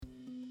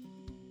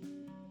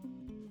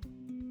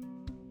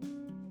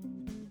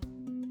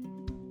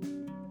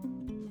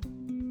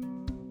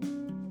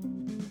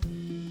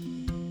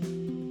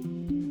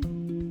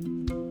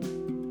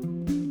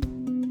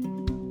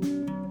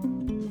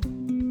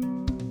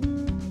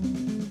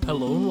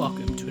Hello and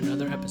welcome to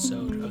another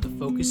episode of the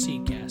Focus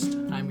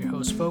Seedcast. I'm your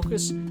host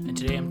Focus, and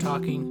today I'm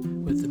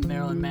talking with the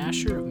Marilyn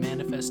Masher of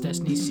Manifest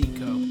Destiny Seed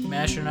Co.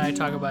 Masher and I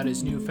talk about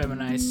his new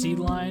feminized seed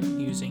line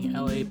using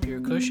LA Pure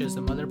Kush as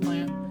the mother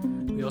plant.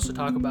 We also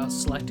talk about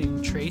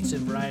selecting traits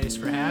and varieties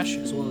for hash,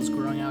 as well as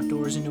growing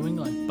outdoors in New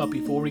England. But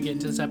before we get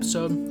into this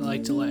episode, I'd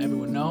like to let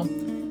everyone know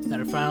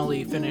that I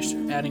finally finished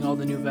adding all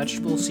the new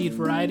vegetable seed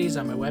varieties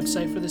on my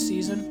website for the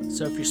season.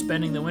 So if you're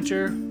spending the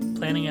winter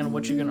planning on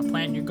what you're going to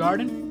plant in your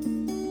garden,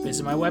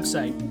 visit my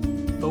website,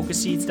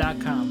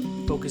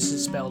 focusseeds.com. Focus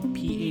is spelled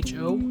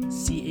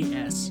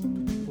P-H-O-C-A-S.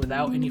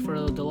 Without any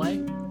further delay,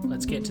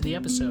 let's get to the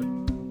episode.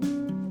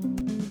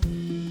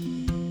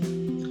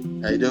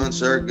 How you doing,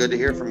 sir? Good to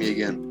hear from you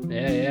again.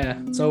 Yeah.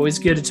 It's always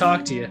good to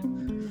talk to you.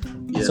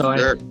 Yes,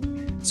 sir.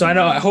 So I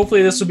know,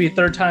 hopefully this will be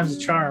third time's a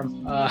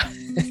charm.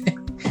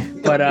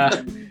 But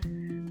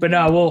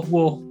no,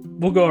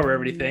 we'll go over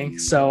everything.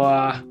 So,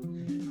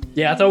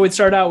 yeah, I thought we'd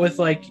start out with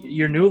like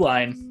your new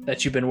line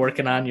that you've been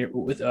working on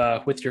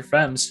with your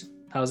femmes.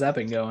 How's that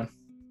been going?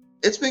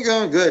 It's been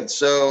going good.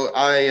 So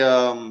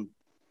I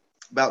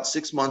about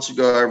 6 months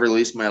ago I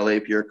released my LA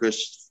Pure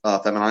Kush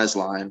feminized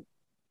line.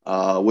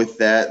 With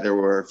that, there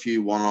were a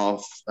few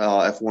one-off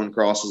F1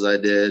 crosses I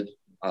did.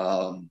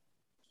 I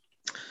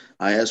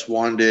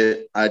S1'd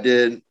it. I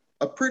did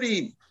a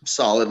pretty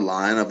solid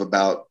line of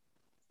about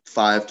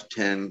 5 to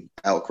 10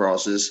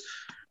 outcrosses.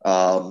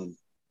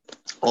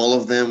 All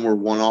of them were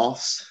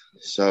one-offs,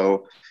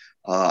 so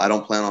I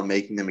don't plan on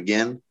making them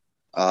again.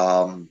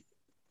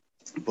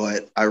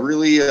 But I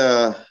really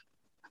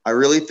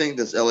think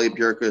this LA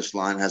Pure Kush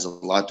line has a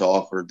lot to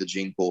offer the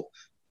gene pool.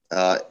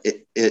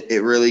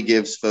 It really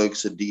gives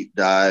folks a deep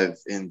dive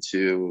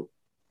into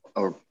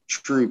a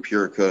true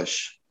Pure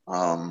Kush.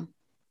 From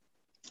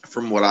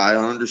what I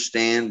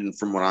understand and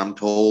from what I'm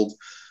told,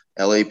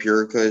 LA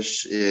Pure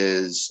Kush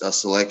is a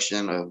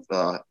selection of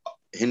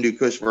Hindu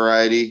Kush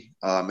variety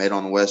made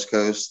on the West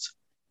Coast,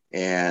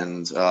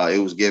 and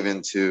it was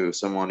given to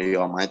somebody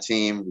on my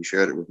team who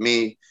shared it with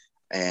me.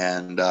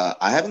 And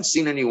I haven't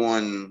seen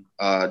anyone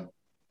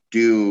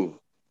do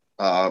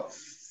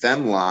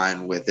fem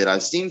line with it.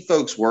 I've seen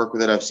folks work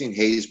with it. I've seen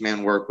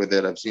Hazeman work with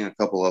it. I've seen a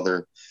couple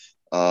other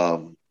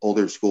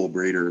older school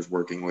breeders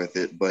working with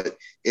it, but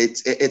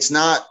it's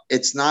not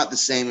the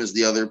same as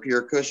the other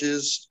Pure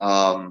Kushes.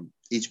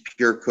 Each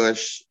Pure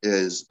Kush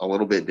is a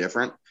little bit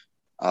different.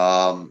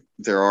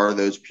 There are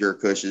those Pure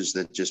Kushes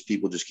that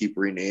people just keep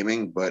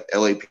renaming, but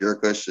LA Pure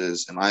Kush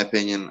is, in my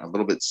opinion, a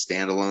little bit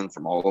standalone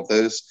from all of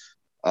those.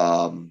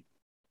 A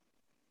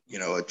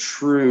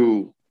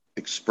true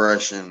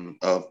expression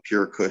of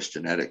Pure Kush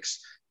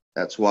genetics.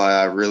 That's why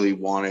I really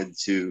wanted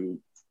to,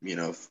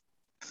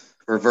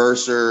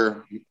 reverse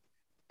her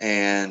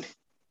and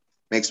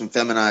make some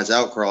feminized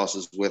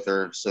outcrosses with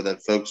her so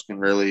that folks can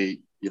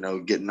really,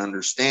 get an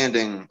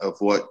understanding of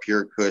what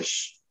Pure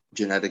Kush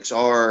genetics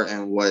are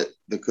and what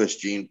the Kush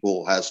gene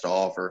pool has to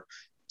offer.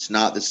 It's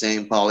not the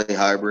same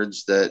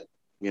polyhybrids that,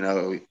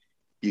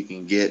 you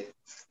can get,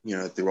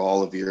 through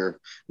all of your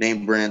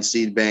name brand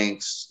seed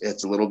banks.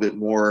 It's a little bit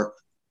more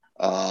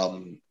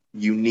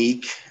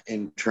unique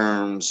in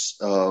terms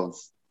of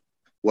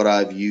what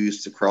I've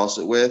used to cross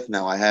it with.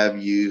 Now, I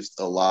have used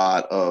a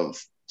lot of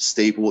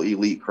staple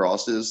elite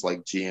crosses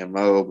like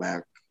GMO,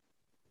 Mac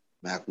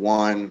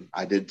 1.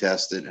 I did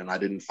test it and I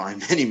didn't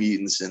find any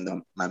mutants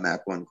in my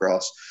Mac 1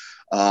 cross.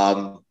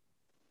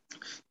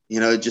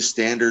 Just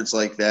standards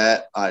like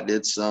that. I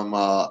did some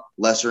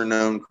lesser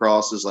known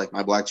crosses like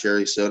my Black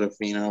Cherry Soda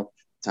Pheno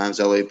times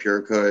LA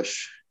Pure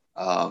Kush.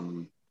 I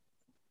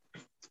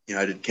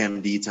did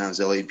Chem D times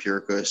LA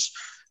Pure Kush.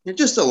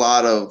 Just a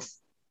lot of,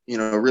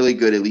 really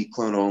good elite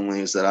clone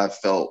onlys that I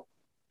felt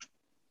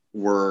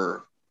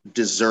were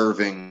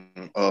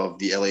deserving of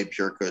the LA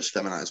Pure Kush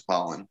feminized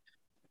pollen.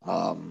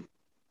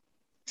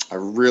 I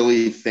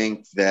really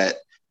think that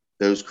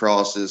those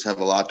crosses have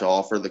a lot to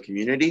offer the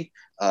community.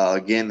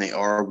 Again, they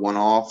are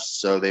one-offs,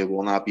 so they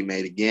will not be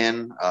made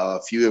again. A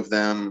few of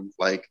them,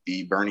 like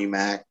the Bernie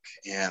Mac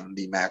and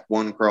the Mac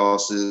 1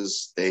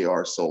 crosses, they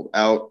are sold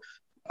out.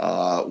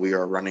 We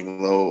are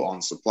running low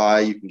on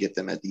supply. You can get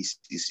them at DC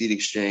Seed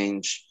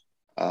Exchange.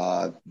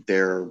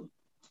 They're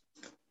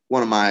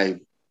one of my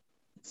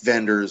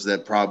vendors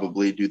that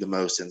probably do the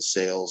most in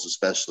sales,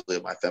 especially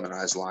of my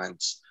feminized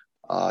lines.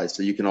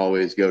 So you can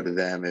always go to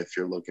them if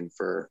you're looking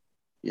for,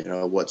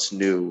 what's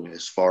new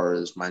as far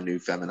as my new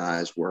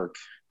feminized work.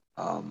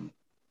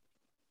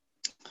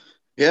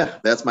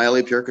 That's my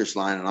LA Pure Kush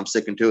line, and I'm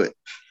sticking to it.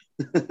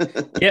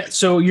 Yeah.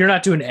 So you're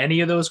not doing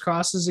any of those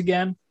crosses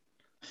again?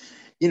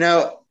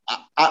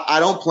 I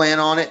don't plan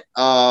on it.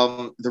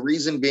 The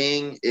reason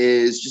being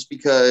is just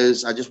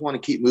because I just want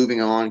to keep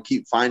moving on,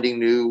 keep finding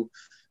new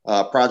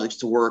projects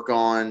to work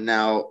on.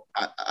 Now,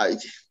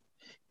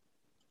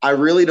 I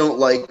really don't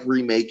like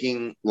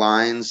remaking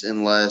lines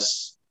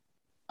unless,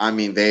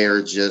 they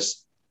are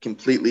just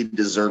completely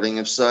deserving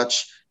of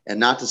such. And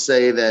not to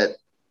say that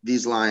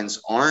these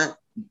lines aren't,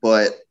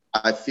 but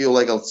I feel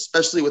like,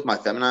 especially with my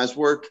feminized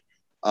work,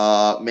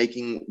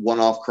 Making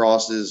one-off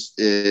crosses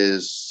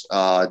is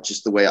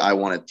just the way I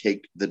want to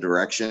take the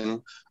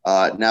direction.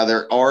 Now,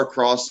 there are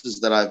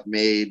crosses that I've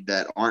made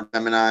that aren't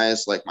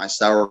feminized, like my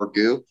sour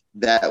goo,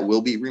 that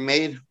will be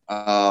remade,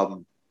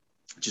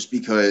 just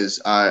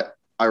because I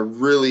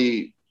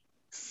really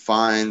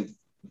find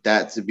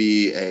that to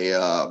be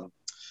a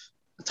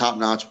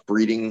top-notch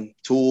breeding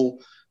tool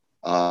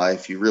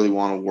if you really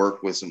want to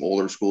work with some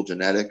older school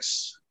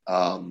genetics.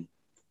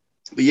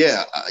 But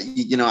yeah,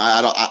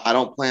 I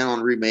don't plan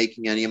on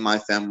remaking any of my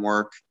fem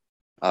work,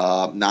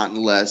 not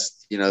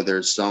unless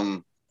there's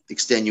some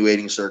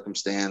extenuating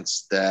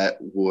circumstance that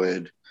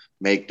would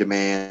make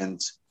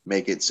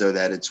it so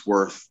that it's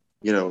worth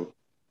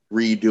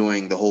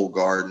redoing the whole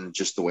garden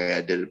just the way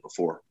I did it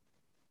before.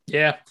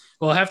 Yeah,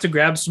 well, I'll have to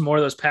grab some more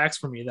of those packs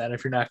from you then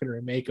if you're not going to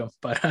remake them.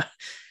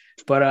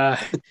 But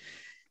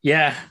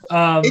yeah.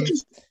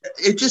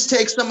 It just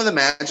takes some of the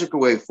magic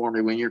away for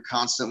me when you're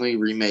constantly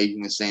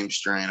remaking the same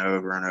strain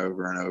over and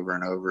over and over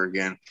and over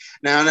again.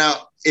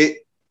 Now,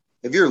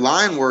 if you're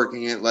line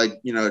working it,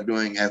 like,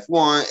 doing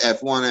F1,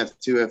 F2,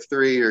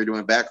 F3, or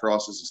doing back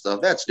crosses and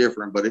stuff, that's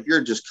different. But if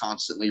you're just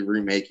constantly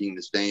remaking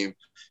the same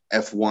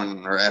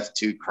F1 or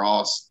F2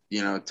 cross,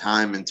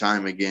 time and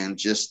time again,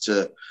 just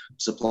to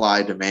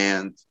supply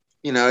demand,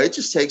 it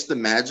just takes the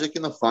magic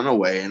and the fun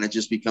away, and it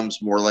just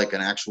becomes more like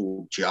an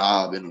actual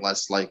job and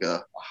less like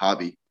a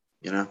hobby,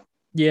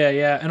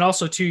 Yeah. And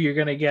also too, you're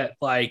going to get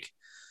like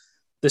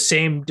the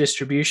same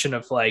distribution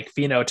of like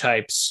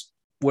phenotypes,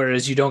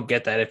 whereas you don't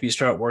get that if you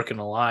start working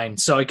a line.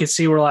 So I could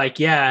see where like,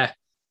 yeah,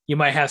 you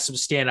might have some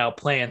standout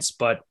plants,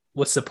 but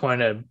what's the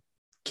point of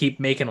keep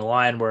making a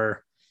line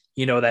where,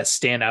 that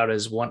standout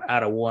is 1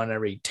 out of 1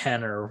 every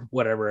 10 or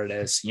whatever it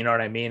is, you know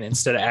what I mean?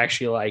 Instead of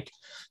actually like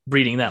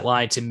breeding that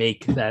line to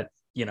make that,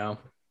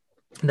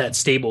 that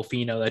stable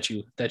pheno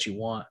that you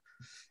want.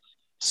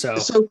 So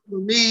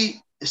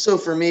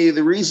for me,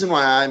 the reason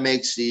why I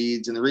make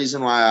seeds and the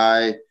reason why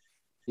I,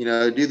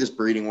 do this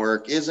breeding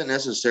work isn't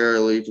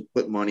necessarily to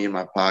put money in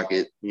my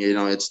pocket.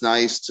 It's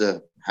nice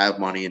to have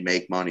money and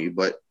make money,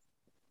 but,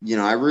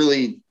 I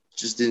really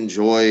just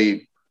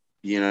enjoy,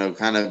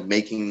 kind of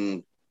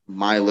making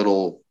my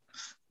little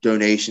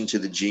donation to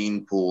the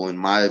gene pool and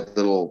my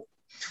little,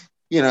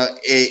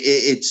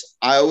 I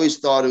always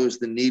thought it was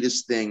the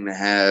neatest thing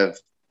to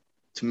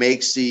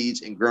make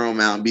seeds and grow them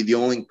out and be the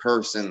only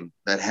person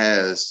that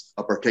has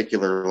a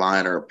particular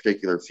line or a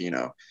particular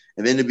pheno.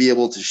 And then to be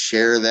able to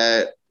share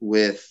that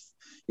with,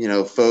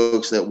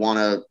 folks that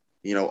want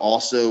to,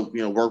 also,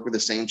 work with the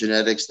same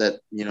genetics that,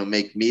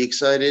 make me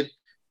excited.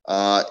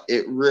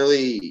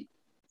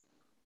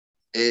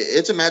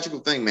 It's a magical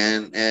thing,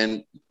 man.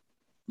 And,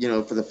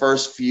 for the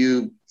first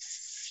few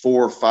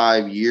 4 or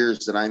 5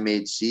 years that I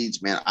made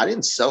seeds, man, I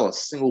didn't sell a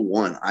single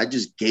one. I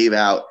just gave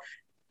out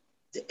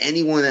to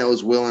anyone that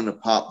was willing to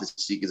pop the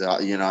seeds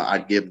out.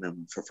 I'd give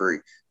them for free.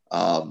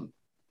 I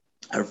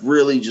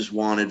really just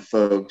wanted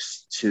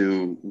folks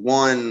to,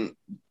 one,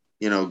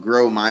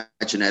 grow my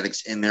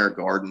genetics in their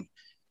garden.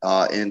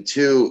 And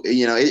two,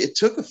 it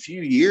took a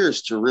few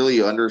years to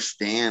really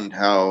understand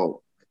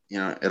how,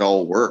 it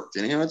all worked.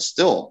 And, it's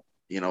still,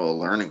 a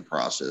learning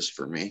process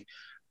for me.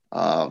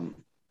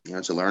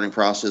 It's a learning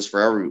process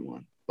for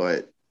everyone,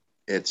 but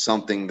it's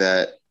something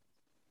that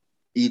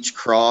each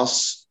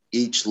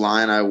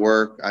line I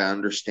work, I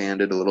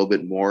understand it a little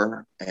bit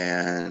more.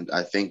 And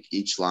I think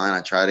each line I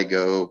try to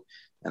go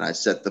and I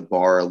set the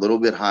bar a little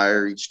bit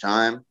higher each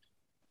time.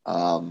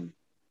 And,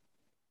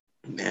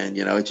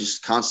 it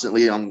just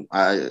constantly,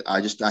 I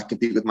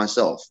compete with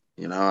myself.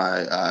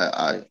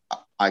 I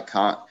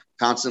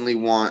constantly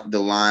want the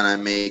line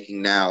I'm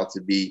making now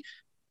to be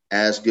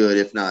as good,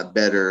 if not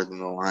better, than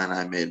the line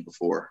I made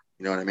before.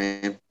 You know what I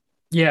mean?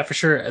 Yeah, for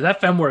sure.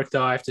 That fem work,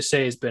 though, I have to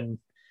say, has been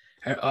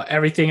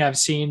everything I've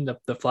seen,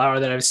 the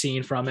flower that I've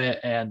seen from it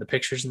and the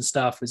pictures and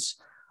stuff has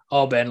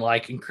all been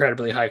like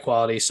incredibly high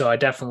quality. So I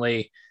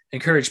definitely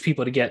encourage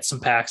people to get some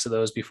packs of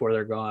those before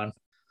they're gone,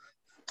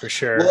 for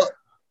sure. Well,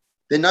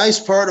 the nice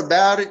part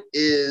about it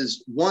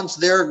is once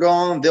they're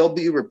gone, they'll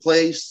be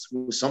replaced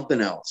with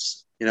something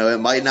else. It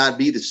might not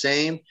be the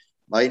same,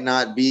 might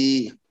not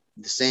be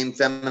the same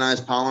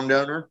feminized pollen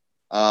donor,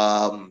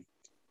 but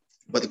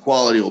the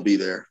quality will be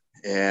there.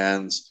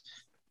 And,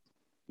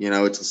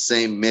 it's the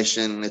same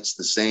mission. It's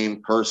the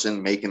same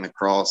person making the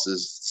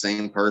crosses, the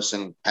same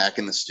person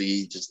packing the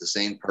seeds. It's the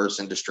same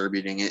person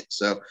distributing it.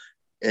 So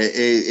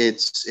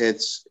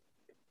it's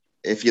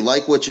if you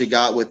like what you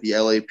got with the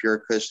LA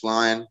Pure Kush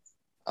line,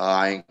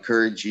 I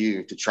encourage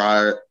you to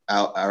try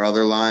out our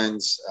other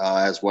lines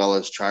as well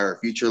as try our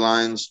future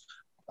lines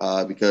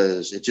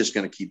because it's just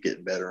going to keep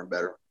getting better and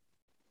better.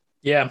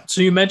 Yeah. So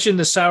you mentioned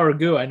the sour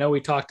goo. I know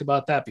we talked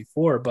about that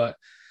before, but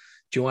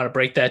do you want to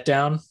break that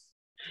down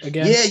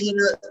again? Yeah,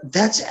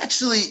 that's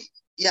actually,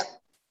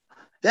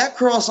 that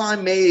cross I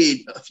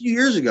made a few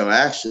years ago,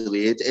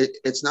 actually.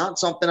 It's not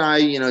something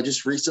I,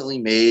 just recently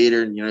made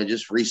or,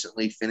 just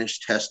recently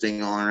finished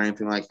testing on or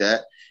anything like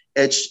that.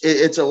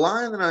 It's a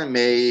line that I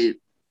made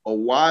a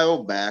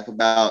while back,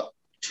 about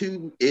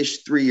 3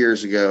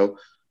 years ago.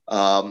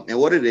 And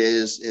what it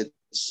is,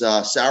 it's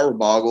Sour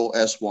Boggle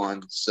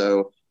S1.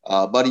 So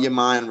a buddy of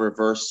mine,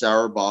 Reverse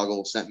Sour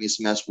Boggle, sent me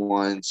some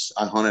S1s.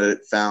 I hunted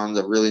it, found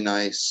a really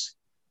nice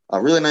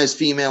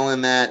female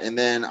in that. And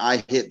then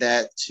I hit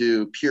that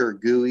to Pure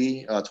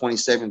Gooey,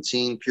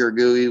 2017 Pure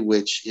Gooey,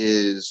 which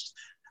is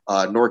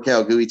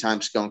NorCal Gooey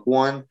times Skunk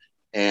One.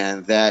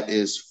 And that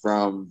is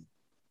from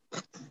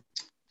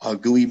a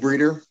Gooey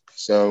breeder.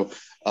 So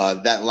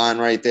that line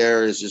right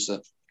there is just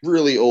a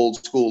really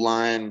old school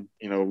line,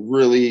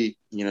 really,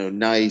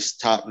 nice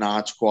top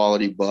notch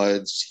quality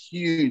buds,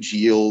 huge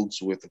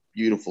yields with a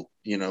beautiful,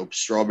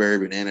 strawberry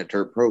banana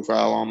terp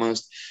profile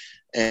almost.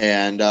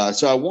 And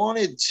so I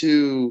wanted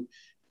to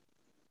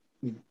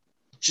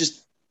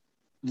just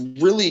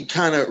really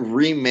kind of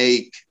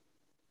remake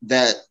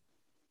that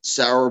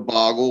Sour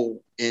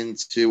Boggle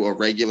into a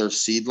regular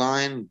seed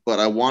line, but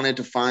I wanted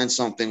to find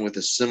something with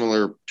a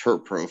similar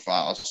terp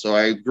profile. So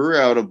I grew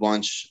out a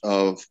bunch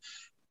of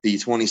the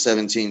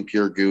 2017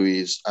 Pure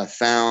Gooeys. I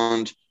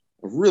found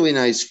a really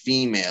nice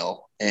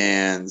female,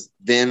 and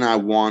then I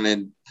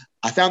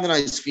found a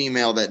nice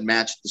female that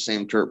matched the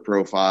same terp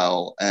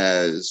profile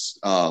as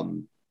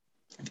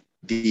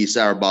the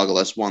Sour Boggle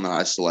S1 that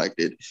I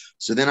selected.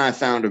 So then I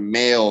found a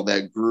male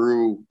that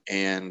grew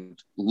and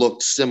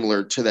looked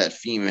similar to that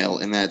female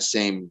in that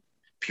same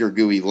Pure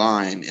Gooey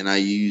line, and I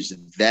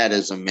used that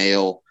as a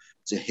male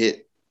to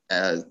hit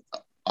the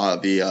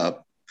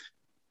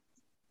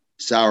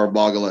Sour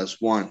Boggle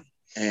S1,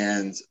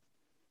 and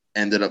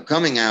ended up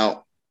coming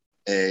out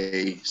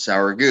a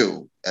Sour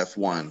Goo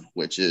F1,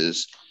 which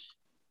is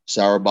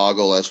Sour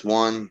Boggle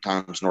S1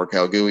 times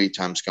NorCal Gooey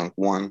times Skunk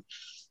One.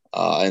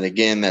 And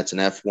again, that's an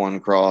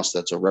F1 cross.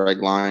 That's a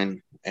reg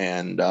line.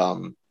 And,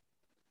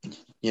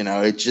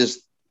 it just,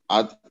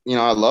 I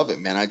love it,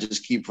 man. I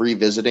just keep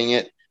revisiting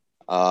it.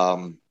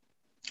 I'll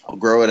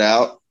grow it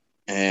out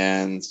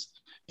and,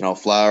 I'll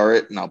flour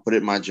it and I'll put it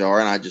in my jar,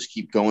 and I just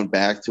keep going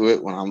back to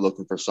it when I'm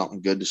looking for something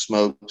good to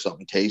smoke,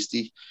 something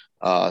tasty,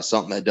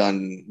 something that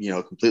doesn't,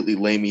 completely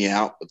lay me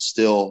out, but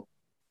still,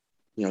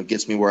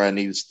 gets me where I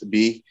need it to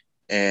be.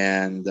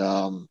 And,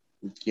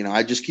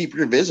 I just keep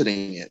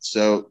revisiting it.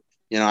 So,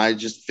 I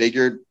just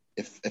figured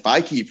if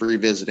I keep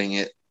revisiting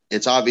it,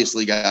 it's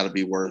obviously got to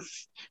be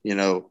worth,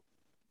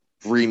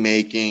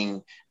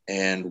 remaking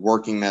and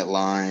working that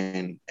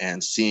line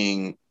and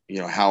seeing,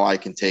 how I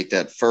can take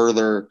that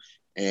further,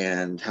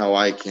 and how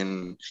I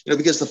can,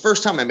 because the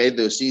first time I made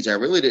those seeds, I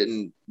really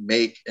didn't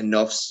make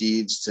enough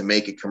seeds to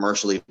make it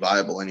commercially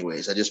viable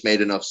anyways. I just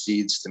made enough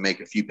seeds to make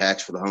a few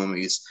packs for the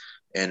homies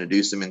and to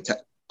do some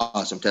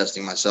some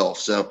testing myself.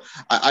 So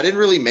I didn't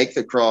really make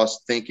the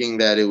cross thinking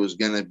that it was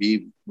going to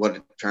be what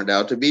it turned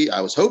out to be.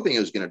 I was hoping it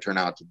was going to turn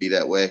out to be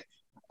that way.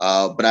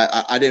 But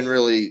I didn't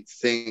really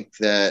think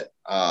that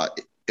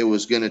it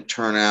was going to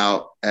turn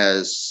out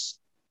as,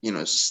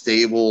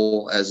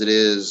 stable as it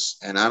is.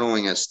 And not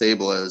only as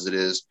stable as it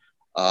is,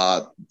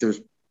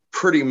 there's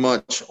pretty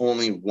much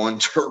only one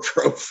terp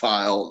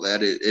profile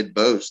that it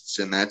boasts.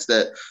 And that's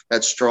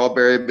that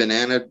strawberry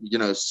banana,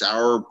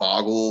 sour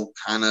boggle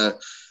kind of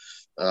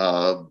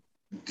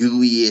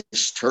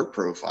gooey-ish terp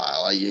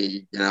profile. I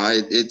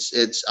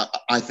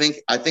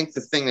think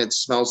the thing that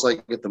smells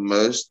like it the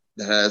most,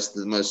 that has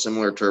the most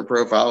similar terp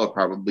profile, would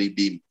probably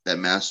be that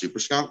Mass Super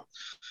Skunk.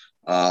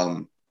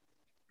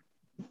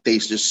 They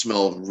just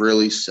smell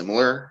really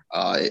similar.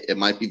 It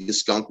might be the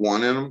Skunk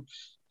One in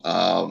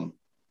them.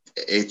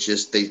 They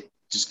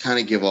just kind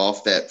of give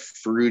off that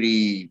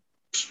fruity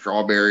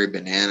strawberry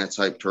banana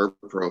type terp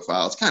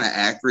profile. It's kind of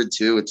acrid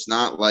too. It's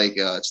not like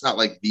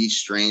the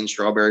strain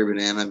strawberry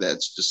banana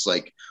that's just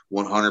like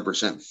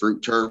 100%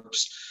 fruit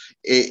terps.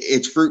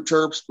 It's fruit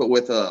terps, but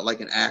with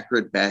an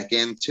acrid back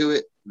end to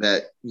it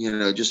that,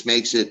 just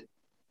makes it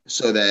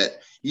so that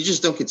you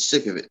just don't get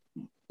sick of it.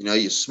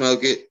 You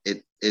smoke it,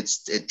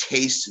 it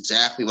tastes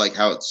exactly like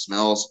how it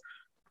smells.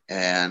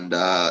 And,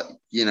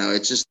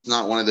 it's just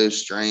not one of those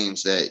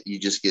strains that you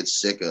just get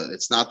sick of.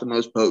 It's not the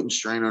most potent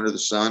strain under the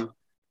sun.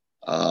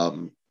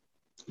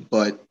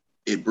 But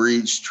it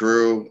breeds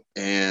true,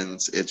 and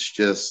it's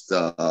just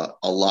a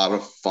lot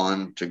of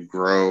fun to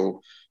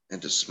grow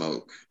and to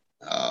smoke.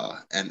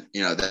 And,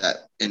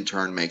 that in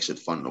turn makes it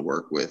fun to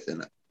work with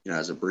and,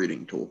 as a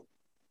breeding tool.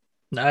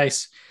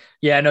 Nice.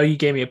 Yeah, I know you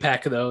gave me a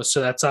pack of those,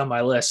 so that's on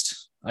my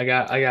list. I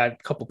got a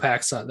couple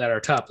packs that are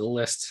top of the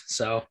list,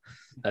 so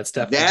that's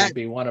definitely going to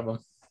be one of them.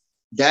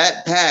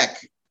 That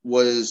pack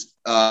was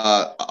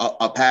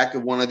a pack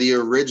of one of the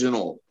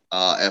original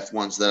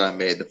F1s that I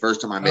made the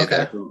first time I made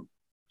that.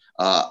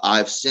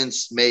 I've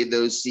since made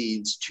those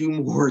seeds 2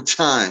 more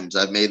times.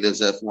 I've made those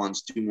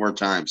F1s 2 more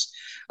times.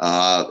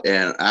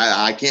 And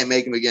I can't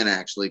make them again,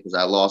 actually, because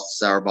I lost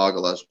the Sour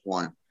Boggle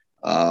S1.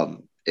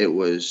 It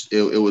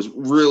was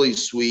really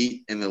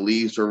sweet, and the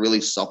leaves were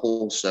really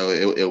supple. So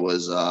it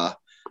was,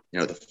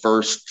 the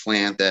first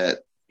plant that,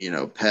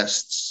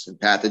 pests and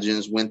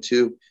pathogens went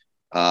to.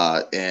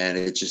 And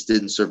it just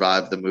didn't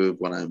survive the move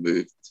when I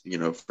moved,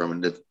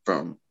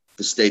 from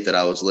the state that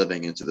I was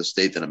living into the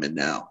state that I'm in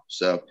now.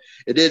 So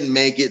it didn't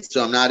make it.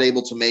 So I'm not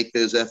able to make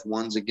those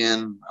F1s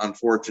again,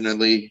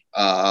 unfortunately.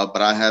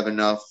 But I have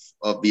enough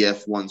of the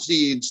F1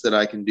 seeds that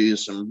I can do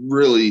some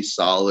really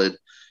solid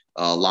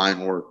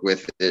line work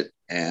with it.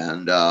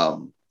 And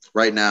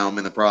right now I'm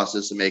in the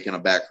process of making a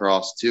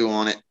Backcross 2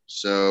 on it.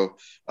 So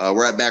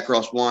we're at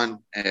Backcross 1,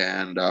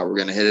 and we're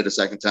going to hit it a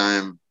second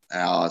time,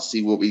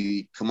 see what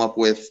we come up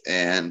with.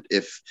 And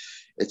if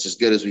it's as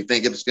good as we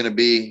think it's going to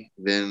be,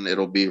 then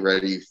it'll be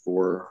ready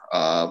for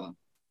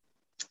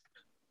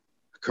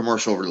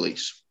commercial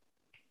release.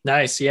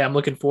 Nice. Yeah, I'm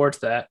looking forward to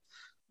that.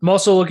 I'm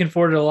also looking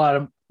forward to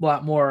a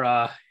lot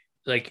more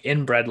like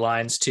inbred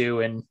lines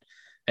too, and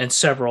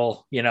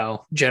several,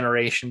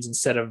 generations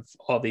instead of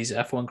all these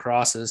F1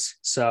 crosses.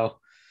 So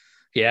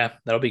yeah,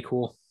 that'll be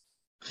cool.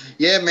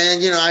 Yeah,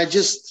 man. I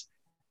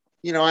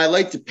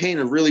like to paint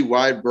a really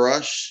wide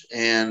brush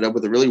and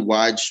with a really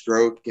wide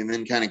stroke, and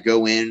then kind of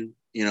go in,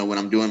 when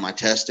I'm doing my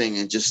testing,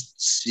 and just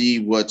see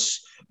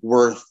what's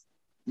worth,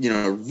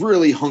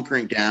 really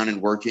hunkering down and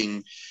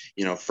working,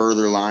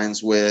 further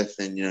lines with,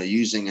 and,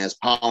 using as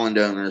pollen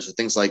donors or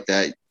things like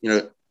that.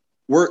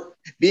 We're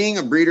being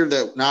a breeder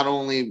that not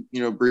only,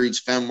 breeds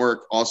fem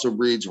work, also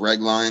breeds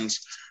reg lines.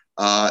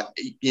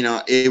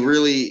 It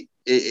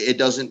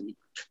doesn't,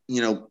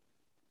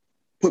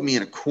 put me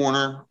in a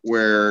corner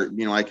where,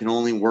 I can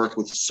only work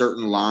with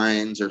certain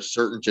lines or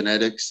certain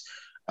genetics.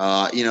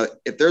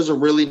 If there's a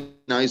really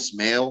nice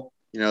male,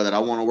 that I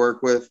want to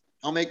work with,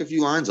 I'll make a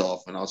few lines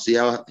off, and I'll see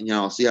how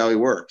he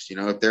works.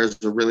 If there's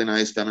a really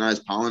nice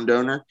feminized pollen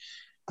donor,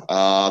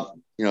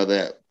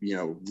 that,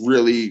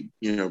 really,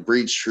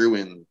 breeds true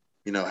and,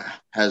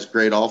 has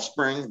great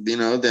offspring,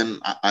 then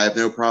I have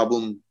no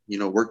problem,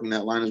 working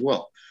that line as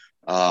well.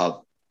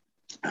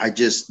 I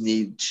just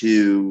need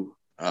to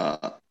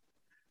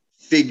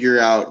figure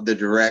out the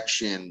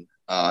direction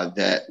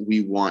that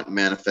we want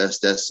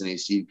Manifest Destiny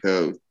Seed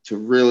Co. to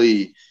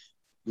really,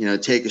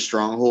 take a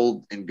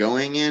stronghold and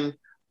going in.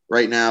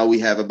 Right now we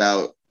have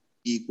about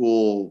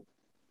equal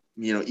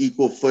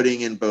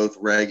footing in both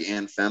reg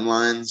and fem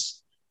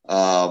lines.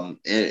 And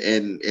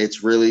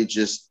it's really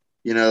just,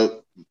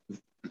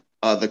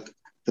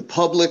 the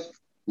public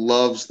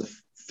loves the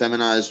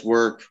feminized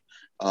work.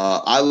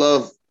 I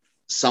love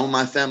some of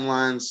my fem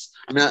lines.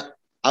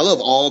 I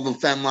love all the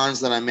fem lines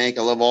that I make.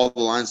 I love all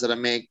the lines that I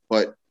make.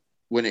 But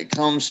when it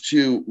comes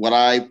to what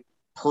I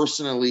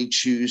personally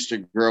choose to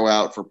grow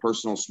out for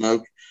personal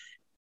smoke,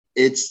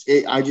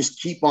 I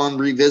just keep on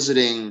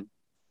revisiting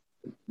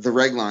the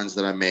reg lines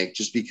that I make,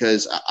 just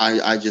because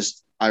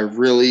I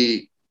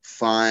really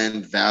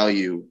find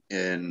value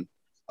in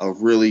a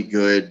really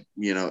good,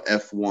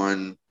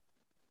 F1,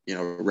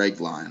 reg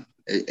line.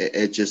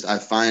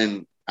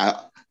 I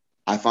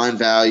find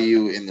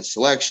value in the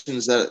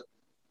selections that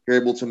you're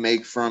able to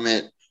make from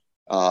it.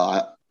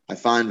 I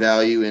find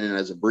value in it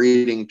as a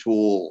breeding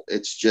tool.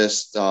 It's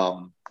just,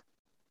 I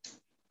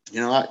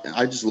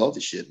just love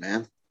the shit,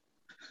 man.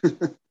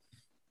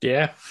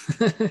 Yeah.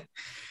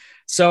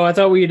 So I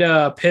thought we'd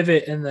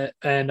pivot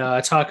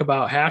and talk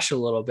about hash a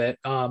little bit.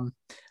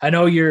 I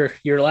know your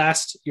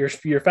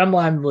fem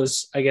line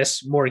was, I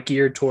guess, more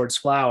geared towards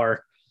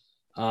flower,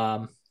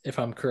 if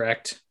I'm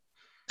correct.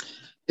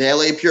 The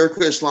LA Pure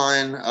Kush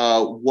line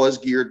was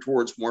geared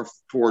towards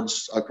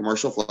a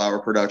commercial flower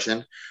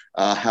production.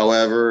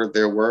 However,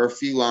 there were a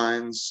few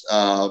lines,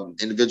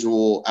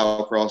 individual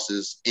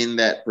outcrosses in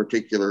that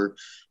particular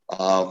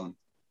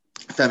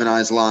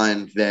feminized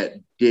line that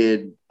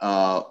did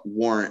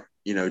warrant,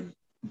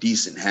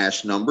 decent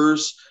hash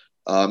numbers,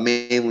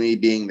 mainly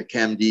being the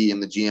ChemD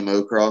and the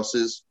GMO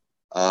crosses.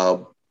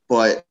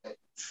 But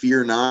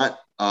fear not,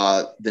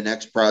 the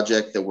next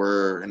project that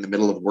we're in the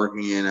middle of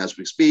working in as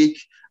we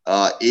speak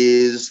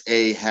is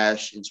a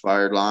hash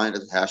inspired line, a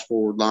hash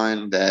forward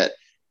line that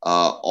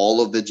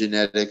all of the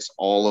genetics,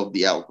 all of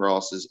the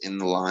outcrosses in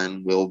the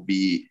line will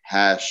be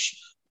hash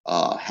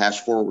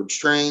forward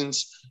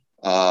strains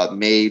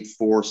made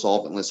for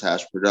solventless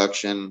hash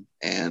production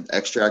and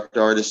extract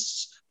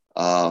artists.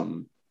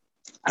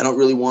 I don't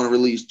really want to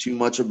release too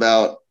much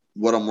about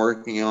what I'm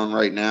working on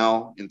right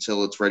now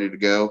until it's ready to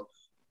go.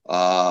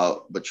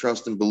 But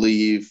trust and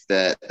believe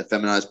that the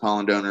feminized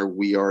pollen donor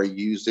we are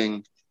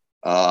using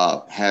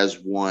has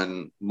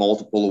won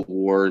multiple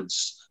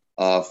awards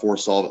for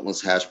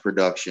solventless hash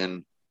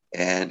production.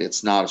 And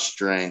it's not a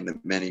strain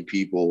that many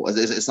people,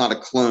 it's not a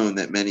clone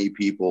that many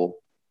people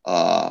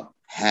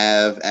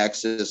have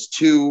access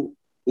to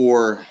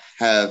or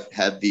have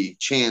had the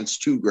chance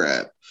to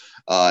grab.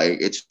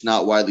 It's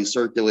not widely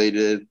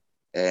circulated,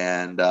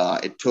 and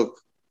it took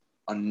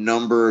a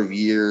number of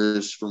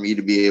years for me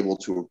to be able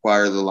to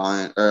acquire the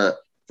line, or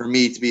for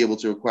me to be able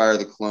to acquire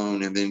the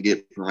clone and then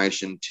get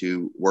permission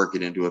to work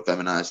it into a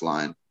feminized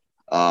line.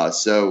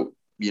 So,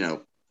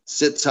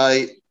 sit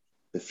tight.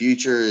 The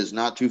future is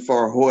not too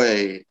far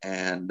away,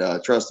 and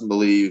trust and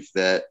believe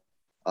that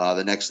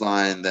the next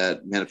line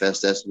that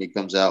Manifest Destiny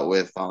comes out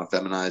with on a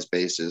feminized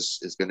basis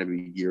is going to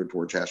be geared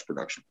towards hash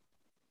production.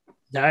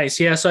 Nice.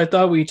 Yeah. So I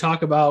thought we'd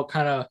talk about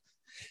kind of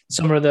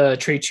some of the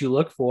traits you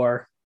look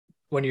for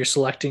when you're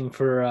selecting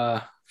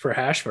for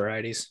hash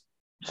varieties?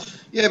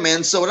 Yeah,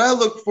 man. So what I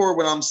look for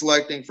when I'm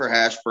selecting for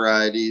hash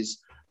varieties,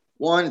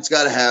 one, it's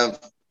got to have,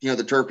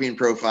 the terpene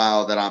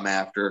profile that I'm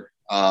after.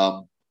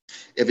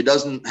 If it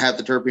doesn't have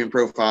the terpene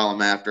profile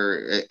I'm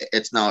after,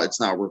 it's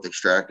not worth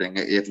extracting.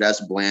 If it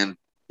has a bland,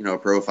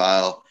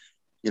 profile,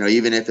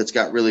 even if it's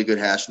got really good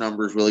hash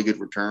numbers, really good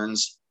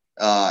returns,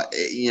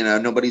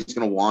 nobody's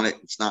going to want it.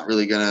 It's not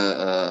really going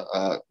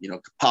to,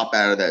 pop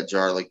out of that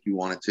jar like you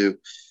want it to.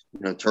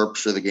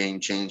 Terps are the game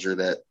changer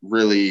that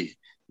really,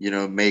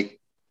 make,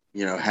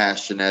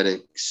 hash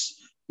genetics,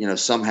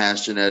 some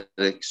hash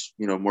genetics,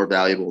 more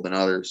valuable than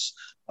others.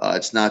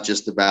 It's not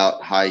just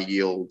about high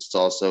yield. It's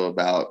also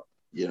about,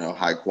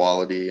 high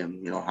quality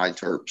and, high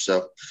terps.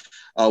 So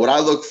what I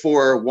look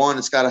for, one,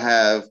 it's got to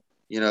have,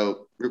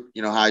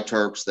 high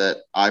terps that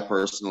I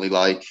personally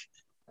like.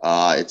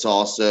 It's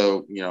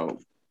also,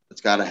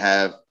 it's got to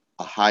have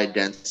a high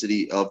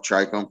density of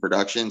trichome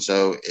production.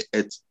 So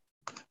it's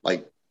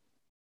like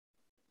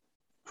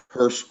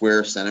per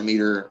square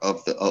centimeter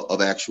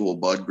of actual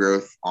bud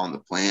growth on the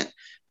plant,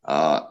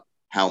 how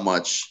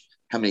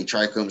many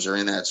trichomes are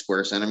in that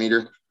square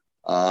centimeter.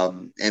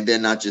 And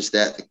then not just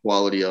that, the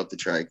quality of the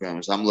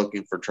trichomes. I'm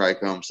looking for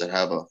trichomes that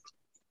have a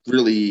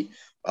really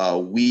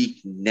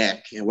weak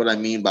neck. And what I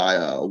mean by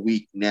a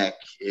weak neck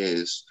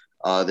is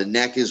the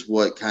neck is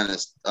what kind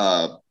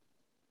of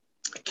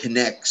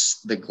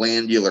connects the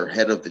glandular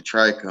head of the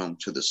trichome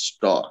to the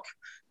stalk.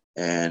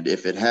 And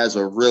if it has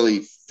a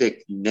really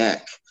thick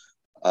neck,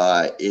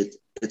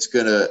 it's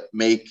going to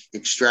make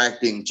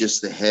extracting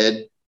just the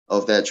head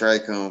of that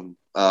trichome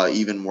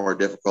even more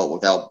difficult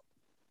without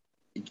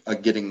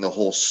getting the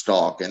whole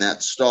stalk. And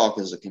that stalk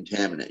is a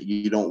contaminant.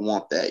 You don't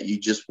want that. You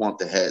just want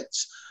the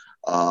heads.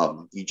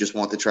 You just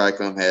want the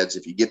trichome heads.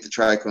 If you get the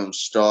trichome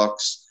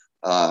stalks,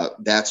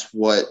 that's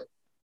what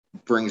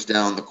brings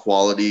down the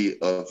quality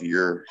of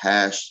your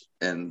hash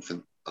and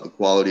the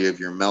quality of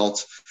your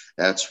melt.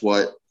 That's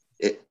what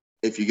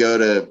if you go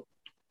to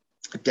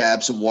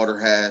dab some water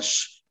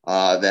hash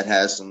that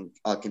has some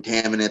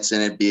contaminants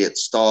in it, be it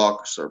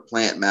stalks or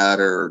plant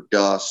matter or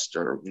dust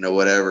or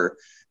whatever,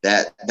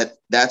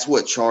 that's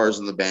what chars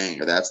in the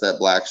banger. That's that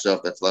black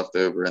stuff that's left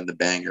over in the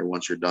banger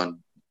once you're done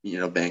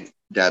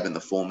dabbing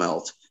the full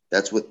melt.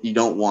 That's what you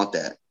don't want.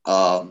 That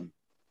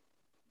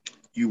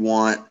you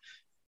want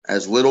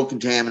as little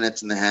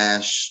contaminants in the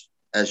hash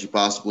as you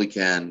possibly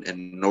can.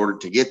 And in order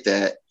to get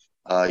that,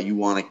 you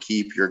want to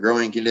keep your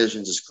growing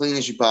conditions as clean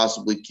as you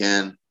possibly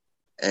can.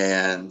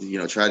 And,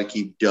 try to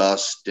keep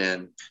dust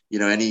and,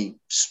 any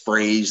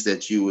sprays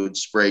that you would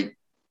spray,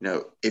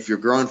 if you're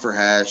growing for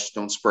hash,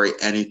 don't spray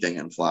anything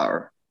in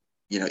flower,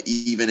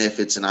 even if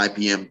it's an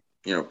IPM,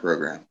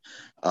 program.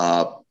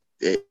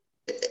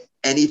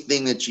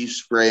 Anything that you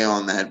spray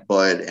on that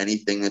bud,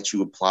 anything that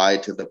you apply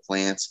to the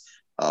plants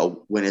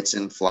when it's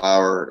in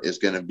flower is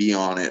going to be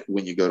on it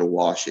when you go to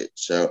wash it.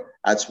 So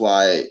that's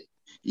why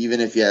even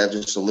if you have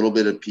just a little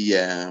bit of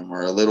PM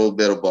or a little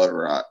bit of bud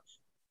rot,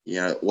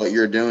 what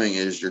you're doing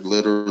is you're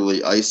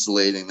literally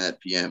isolating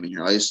that PM and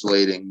you're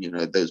isolating,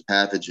 those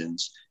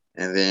pathogens,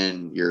 and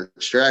then you're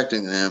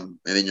extracting them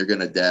and then you're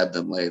going to dab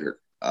them later.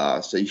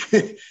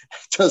 It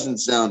doesn't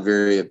sound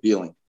very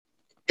appealing.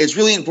 It's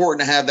really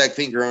important to have that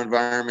clean grow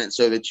environment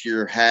so that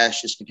your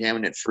hash is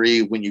contaminant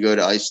free when you go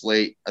to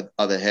isolate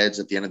the heads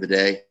at the end of the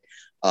day,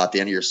 at the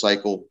end of your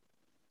cycle.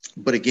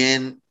 But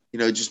again,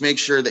 just make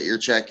sure that you're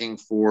checking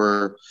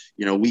for,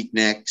 weak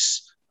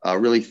necks,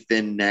 really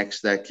thin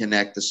necks that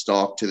connect the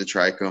stalk to the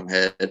trichome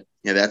head.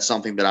 That's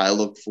something that I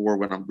look for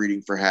when I'm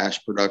breeding for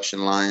hash production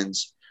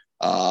lines,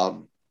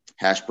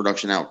 hash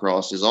production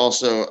outcrosses.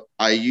 Also,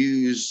 I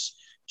use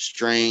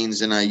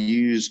strains and I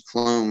use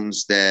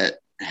clones that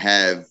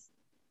have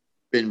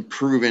been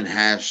proven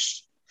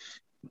hash,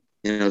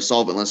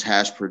 solventless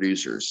hash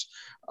producers.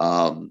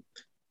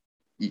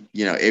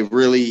 It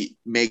really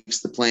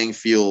makes the playing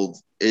field,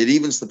 it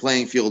evens the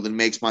playing field and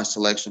makes my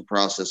selection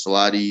process a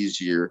lot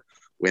easier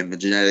when the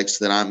genetics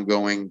that I'm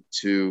going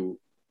to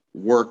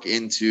work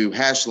into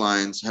hash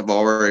lines have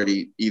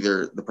already,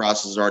 either the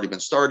process has already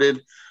been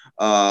started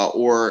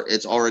or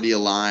it's already a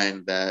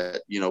line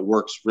that,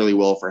 works really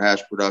well for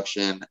hash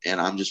production.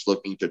 And I'm just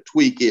looking to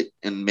tweak it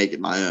and make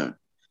it my own.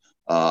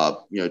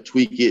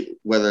 Tweak it,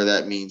 whether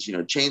that means,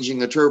 changing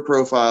the terp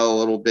profile a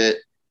little bit,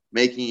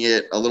 making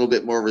it a little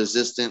bit more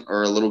resistant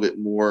or a little bit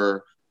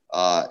more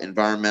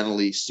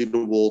environmentally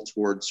suitable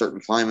toward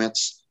certain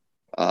climates.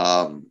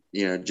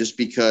 Just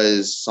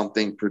because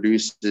something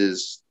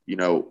produces,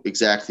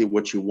 exactly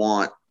what you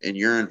want in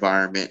your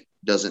environment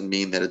doesn't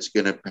mean that it's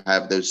going to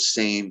have those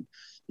same,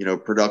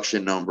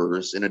 production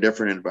numbers in a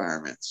different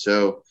environment.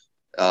 So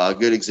a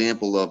good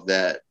example of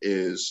that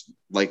is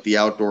like the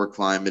outdoor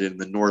climate in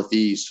the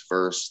Northeast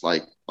versus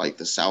like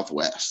the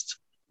Southwest.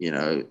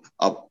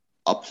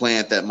 A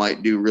plant that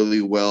might do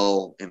really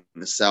well in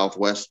the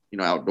Southwest,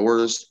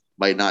 outdoors,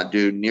 might not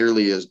do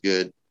nearly as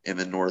good in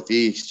the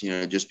Northeast,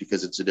 just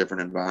because it's a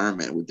different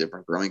environment with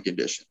different growing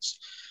conditions.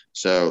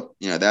 So,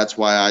 that's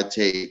why I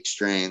take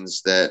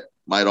strains that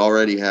might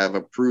already have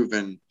a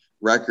proven,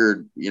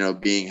 record,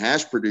 being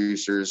hash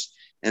producers.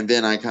 And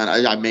then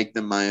I make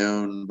them my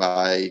own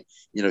by,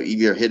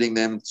 either hitting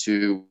them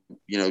to,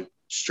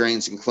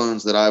 strains and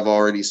clones that I've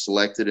already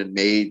selected and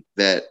made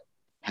that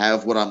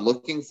have what I'm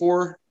looking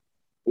for,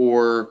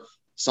 or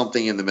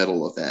something in the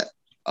middle of that.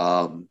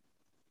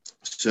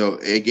 So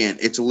again,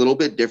 it's a little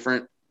bit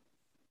different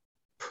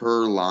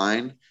per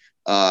line.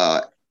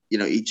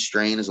 Each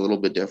strain is a little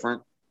bit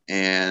different,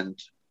 and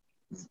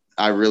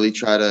I really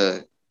try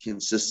to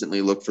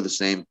consistently look for the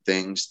same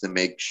things to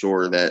make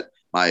sure that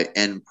my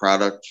end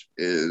product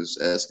is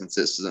as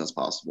consistent as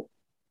possible.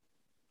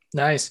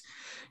 Nice.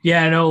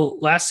 Yeah, I know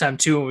last time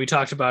too, when we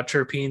talked about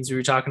terpenes, we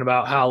were talking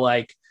about how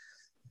like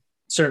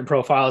certain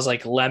profiles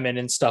like lemon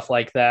and stuff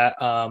like that,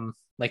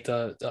 like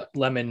the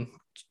lemon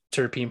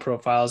terpene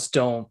profiles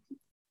don't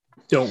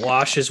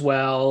wash as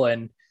well.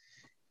 And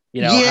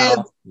Yeah.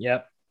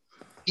 Yep.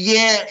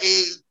 Yeah.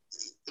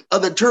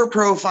 The terp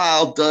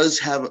profile does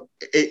have,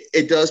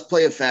 it does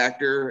play a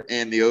factor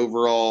in the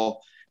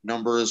overall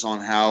numbers on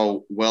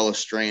how well a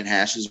strain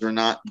hashes or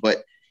not.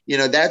 But,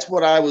 that's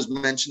what I was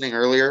mentioning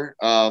earlier.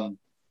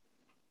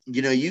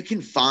 You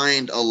can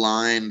find a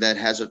line that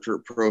has a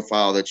terp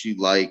profile that you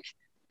like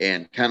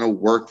and kind of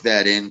work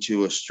that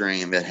into a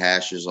strain that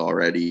hashes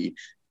already.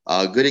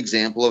 A good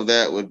example of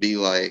that would be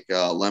like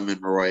Lemon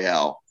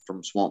Royale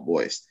from Swamp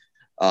Boys.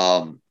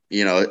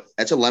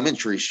 That's a lemon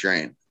tree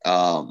strain.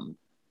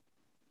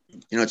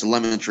 It's a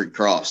lemon tree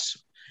cross,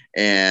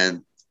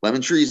 and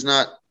lemon tree is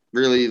not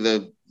really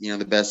the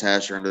best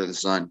hasher under the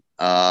sun.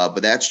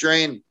 But that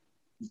strain,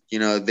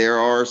 there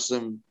are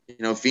some,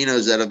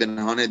 phenos that have been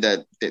hunted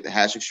that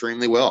hash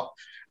extremely well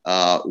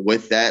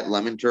with that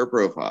lemon terp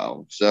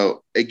profile.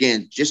 So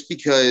again, just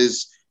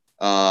because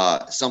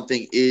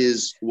something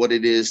is what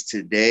it is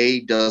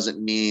today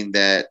doesn't mean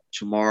that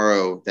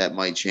tomorrow that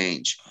might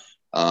change.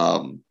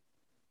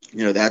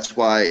 That's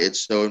why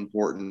it's so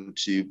important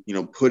to,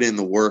 put in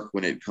the work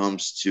when it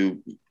comes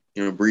to,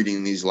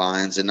 breeding these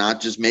lines and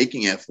not just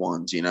making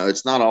F1s.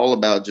 It's not all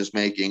about just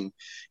making,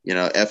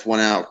 F1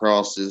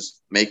 outcrosses,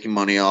 making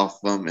money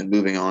off them and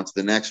moving on to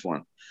the next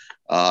one.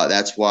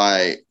 That's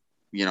why,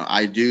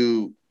 I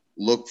do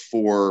look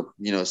for,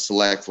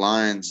 select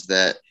lines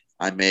that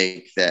I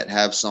make that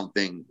have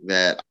something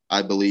that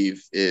I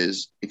believe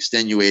is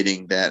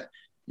extenuating that,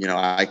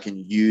 I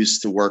can use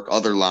to work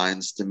other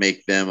lines to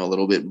make them a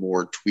little bit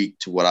more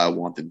tweaked to what I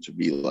want them to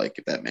be like,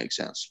 if that makes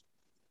sense.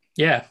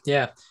 Yeah.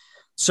 Yeah.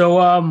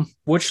 So,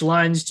 which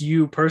lines do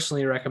you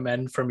personally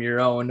recommend from your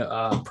own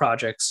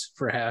projects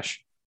for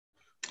hash?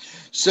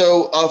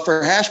 So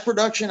for hash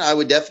production, I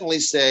would definitely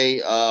say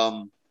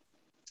from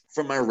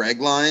my reg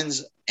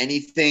lines,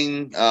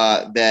 anything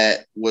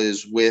that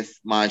was with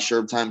my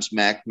Sherb Times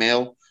Mac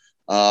male,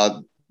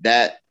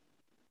 that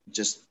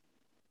just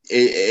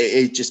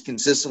it just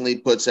consistently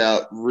puts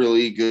out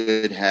really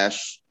good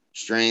hash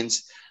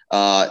strains.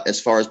 As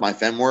far as my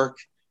fem work,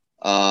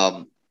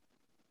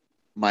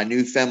 my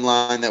new fem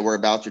line that we're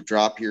about to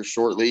drop here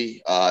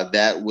shortly,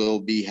 that will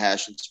be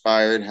hash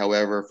inspired.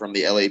 However, from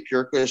the LA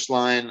Pure Kush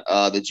line,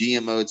 the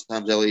GMO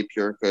times LA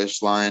Pure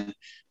Kush line,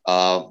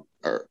 that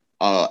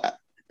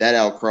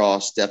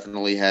outcross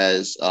definitely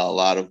has a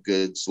lot of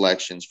good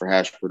selections for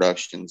hash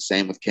production.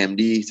 Same with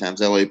ChemD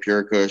times LA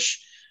Pure Kush.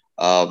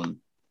 The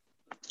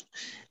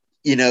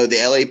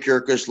LA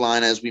Pure Kush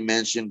line, as we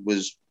mentioned,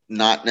 was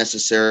not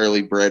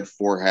necessarily bred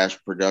for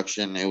hash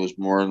production. It was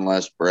more and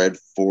less bred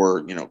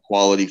for,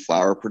 quality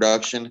flower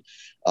production.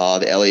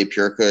 The LA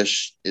Pure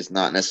Kush is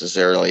not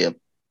necessarily a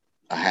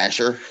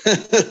hasher.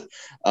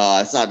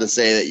 It's not to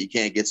say that you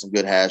can't get some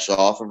good hash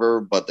off of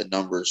her, but the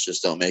numbers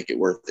just don't make it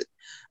worth it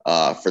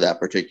for that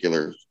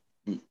particular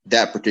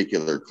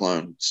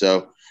clone.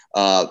 So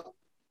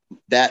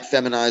that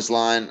feminized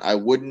line, I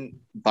wouldn't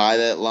buy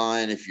that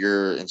line if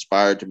you're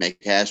inspired to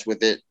make hash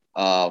with it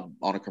on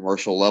a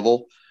commercial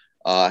level.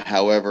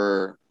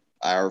 However,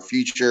 our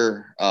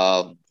future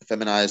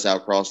feminized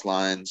outcross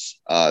lines,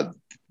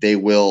 they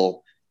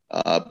will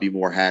be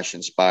more hash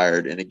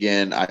inspired. And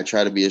again, I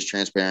try to be as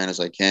transparent as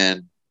I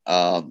can.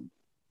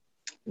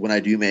 When I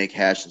do make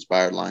hash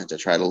inspired lines, I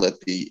try to let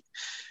the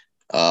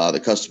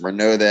customer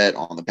know that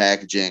on the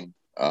packaging.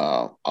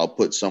 I'll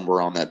put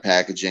somewhere on that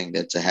packaging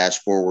that's a hash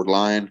forward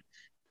line,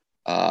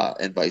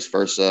 and vice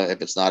versa.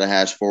 If it's not a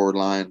hash forward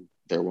line,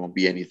 there won't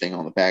be anything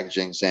on the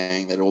packaging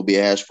saying that it will be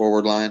a hash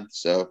forward line.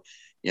 So,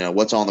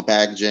 what's on the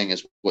packaging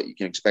is what you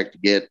can expect to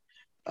get.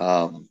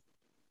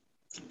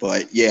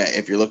 But yeah,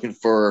 if you're looking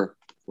for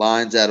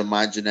lines out of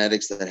my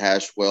genetics that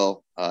hash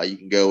well, you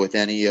can go with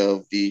any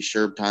of the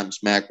Sherb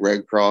Times Mac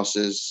Red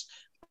Crosses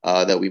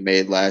that we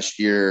made last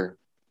year,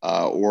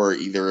 or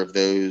either of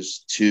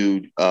those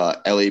two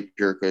LA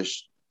Pure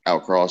Kush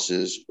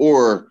outcrosses,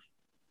 or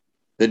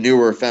the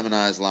newer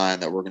feminized line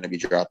that we're going to be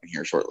dropping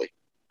here shortly.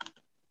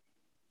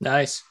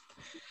 Nice.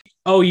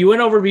 Oh, you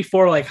went over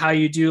before, like how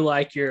you do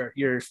like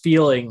your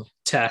feeling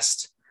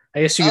test. I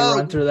guess you can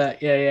run through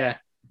that. Yeah.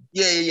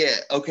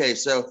 Okay.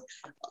 So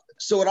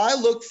what I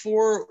look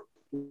for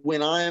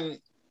when I'm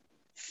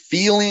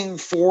feeling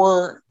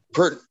for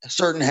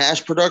certain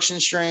hash production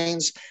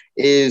strains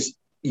is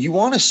you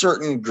want a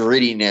certain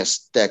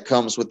grittiness that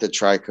comes with the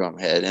trichome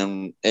head.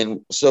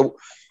 And so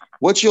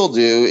what you'll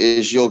do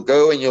is you'll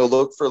go and you'll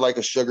look for like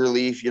a sugar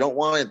leaf. You don't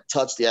want to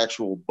touch the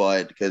actual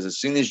bud, because as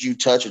soon as you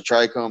touch a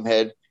trichome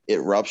head,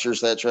 it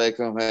ruptures that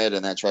trichome head,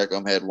 and that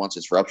trichome head, once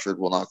it's ruptured,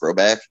 will not grow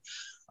back.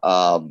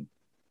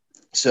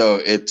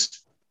 So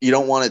you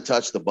don't want to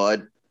touch the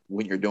bud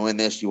when you're doing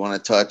this. You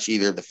want to touch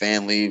either the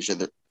fan leaves or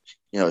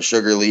the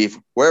sugar leaf,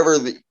 wherever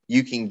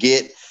you can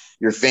get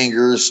your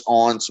fingers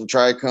on some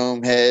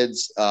trichome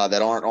heads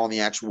that aren't on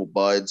the actual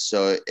buds.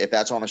 So if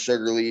that's on a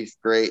sugar leaf,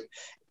 great.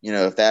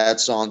 If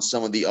that's on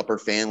some of the upper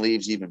fan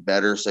leaves, even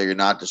better. So you're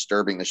not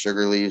disturbing the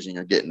sugar leaves and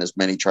you're getting as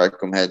many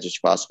trichome heads as you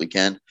possibly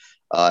can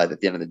at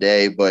the end of the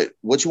day. But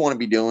what you want to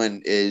be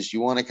doing is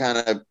you want to kind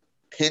of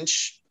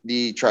pinch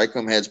the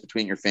trichome heads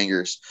between your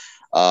fingers.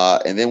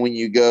 And then when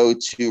you go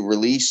to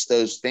release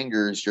those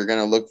fingers, you're going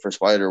to look for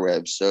spider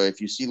webs. So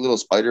if you see little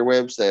spider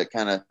webs that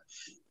kind of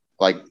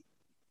like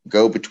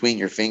go between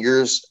your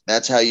fingers,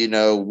 that's how you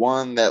know,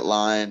 one, that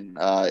line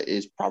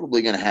is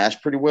probably going to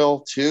hash pretty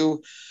well.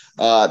 Two,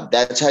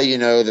 that's how you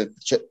know that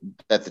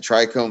the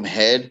trichome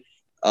head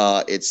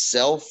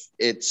itself,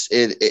 its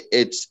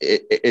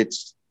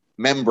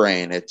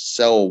membrane, its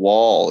cell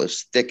wall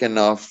is thick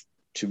enough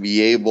to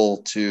be able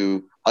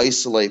to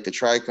isolate the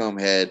trichome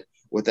head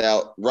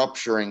without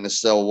rupturing the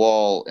cell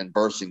wall and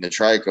bursting the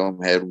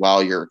trichome head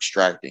while you're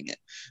extracting it.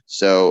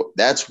 So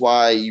that's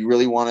why you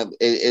really want to,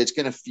 it's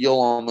going to feel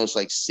almost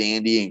like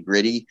sandy and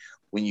gritty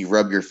when you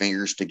rub your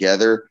fingers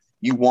together.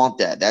 You want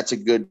that. That's a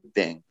good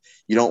thing.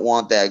 You don't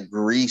want that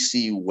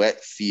greasy,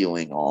 wet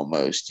feeling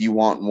almost. You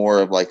want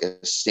more of like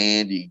a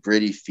sandy,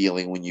 gritty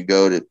feeling when you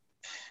go to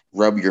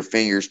rub your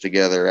fingers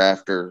together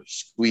after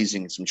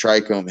squeezing some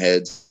trichome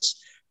heads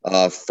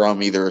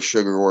from either a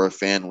sugar or a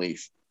fan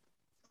leaf.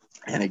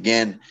 And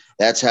again,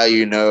 that's how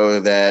you know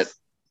that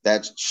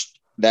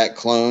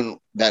clone,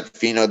 that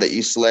pheno that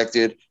you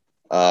selected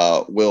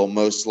will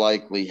most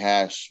likely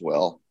hash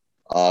well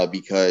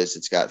because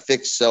it's got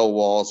thick cell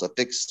walls, a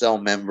thick cell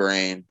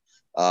membrane,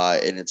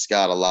 and it's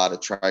got a lot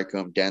of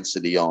trichome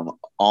density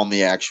on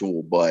the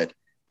actual bud.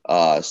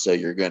 So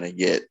you're going to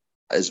get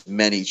as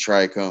many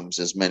trichomes,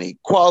 as many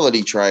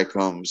quality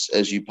trichomes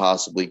as you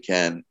possibly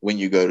can when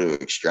you go to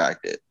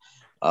extract it.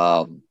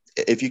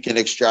 If you can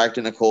extract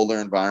in a colder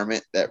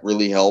environment, that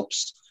really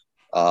helps.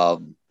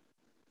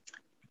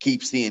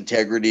 Keeps the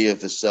integrity of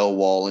the cell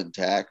wall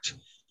intact.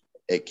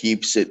 It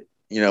keeps it,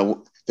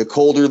 the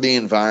colder the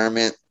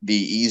environment, the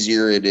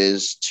easier it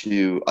is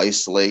to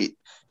isolate,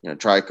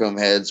 trichome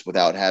heads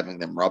without having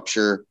them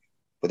rupture,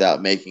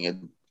 without making a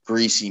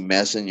greasy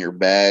mess in your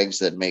bags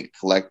that make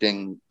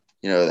collecting,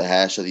 the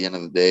hash at the end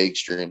of the day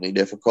extremely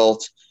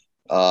difficult.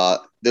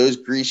 Those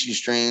greasy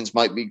strains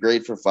might be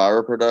great for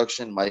flower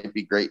production, might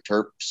be great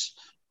terps,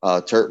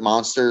 terp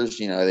monsters.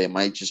 They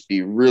might just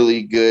be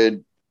really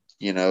good,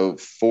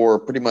 for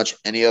pretty much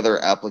any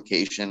other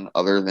application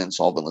other than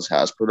solventless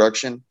hash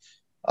production.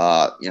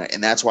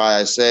 And that's why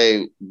I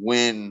say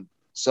when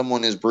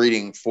someone is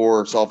breeding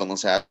for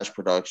solventless hash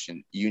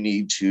production, you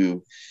need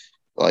to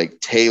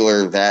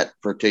tailor that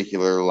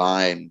particular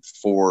line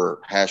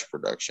for hash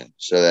production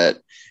so that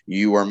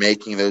you are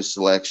making those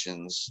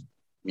selections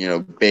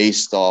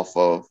based off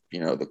of,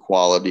 the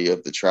quality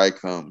of the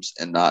trichomes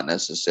and not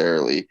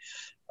necessarily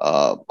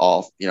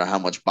off, how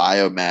much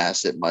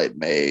biomass it might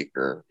make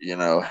or,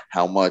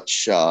 how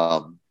much,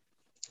 how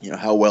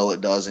well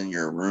it does in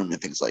your room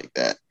and things like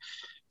that.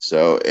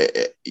 So,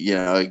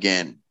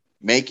 again,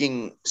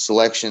 making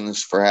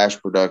selections for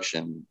hash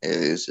production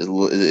is a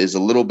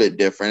little bit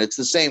different. It's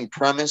the same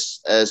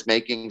premise as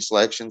making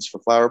selections for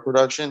flower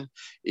production.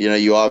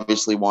 You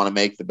obviously want to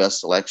make the best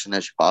selection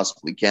as you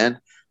possibly can.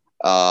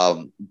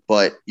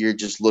 But you're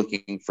just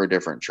looking for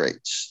different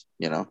traits,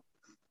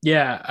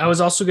 Yeah, I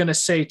was also going to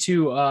say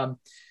too,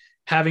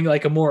 having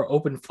like a more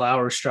open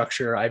flower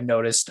structure, I've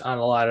noticed on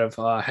a lot of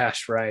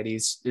hash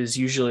varieties is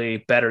usually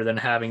better than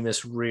having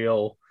this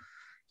real,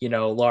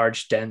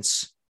 large,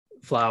 dense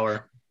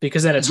flower,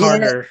 because then it's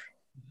harder.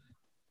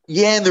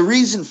 Yeah, and the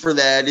reason for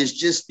that is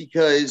just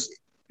because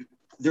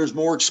there's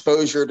more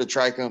exposure to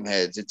trichome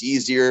heads. It's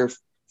easier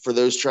for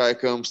those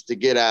trichomes to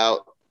get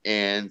out,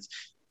 and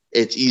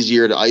it's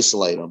easier to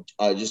isolate them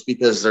just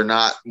because they're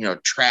not,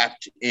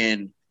 trapped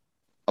in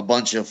a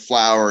bunch of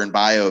flower and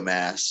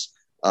biomass.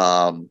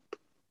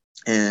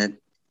 And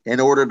in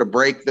order to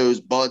break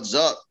those buds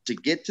up to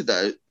get to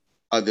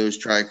those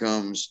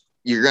trichomes,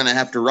 you're going to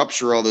have to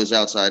rupture all those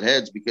outside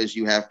heads because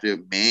you have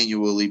to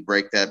manually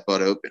break that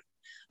bud open.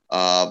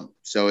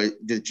 So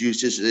the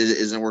juice just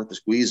isn't worth the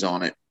squeeze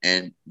on it.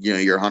 And,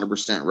 you're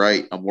 100%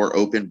 right. A more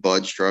open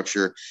bud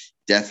structure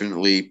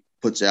definitely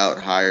puts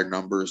out higher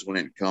numbers when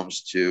it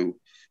comes to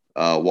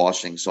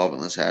washing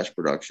solventless hash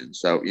production.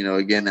 So,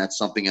 again, that's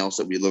something else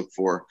that we look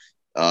for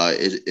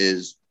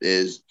is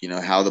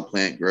how the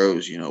plant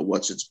grows.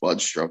 What's its bud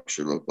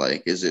structure look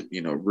like? Is it,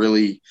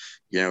 really,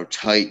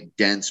 tight,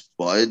 dense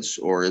buds,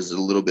 or is it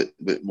a little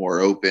bit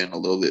more open, a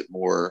little bit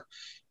more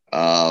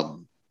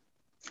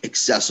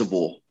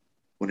accessible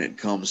when it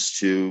comes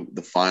to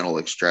the final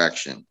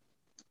extraction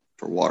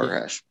for water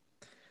hash.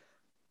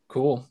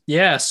 Cool.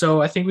 Yeah.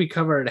 So I think we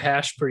covered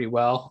hash pretty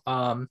well.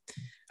 I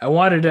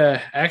wanted to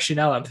actually,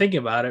 now that I'm thinking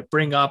about it,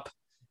 bring up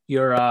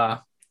your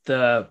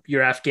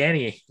your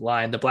Afghani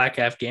line, the black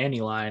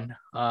Afghani line.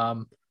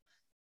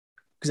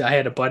 Because I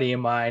had a buddy of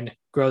mine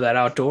grow that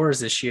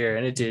outdoors this year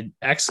and it did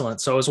excellent.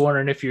 So I was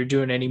wondering if you're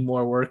doing any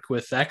more work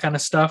with that kind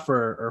of stuff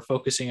or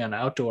focusing on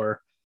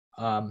outdoor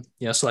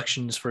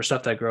selections for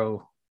stuff that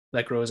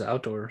grows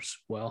outdoors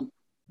well.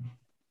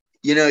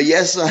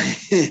 Yes, I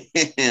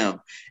am.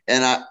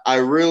 And I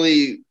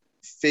really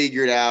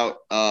figured out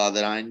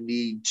that I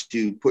need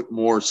to put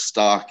more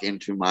stock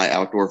into my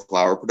outdoor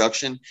flower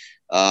production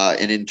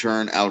and in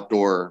turn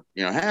outdoor,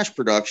 hash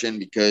production,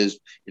 because,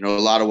 a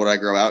lot of what I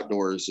grow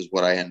outdoors is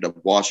what I end up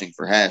washing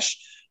for hash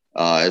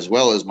as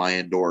well as my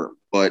indoor.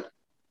 But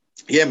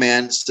yeah,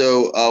 man.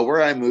 So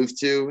where I moved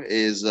to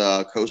is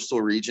a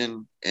coastal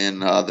region in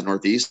the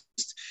Northeast,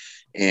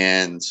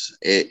 and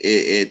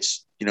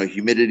it's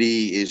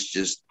humidity is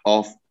just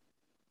off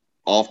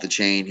the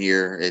chain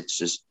here. It's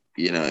just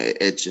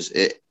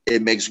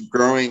it makes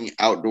growing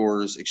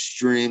outdoors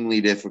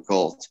extremely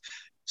difficult.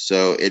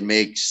 So it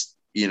makes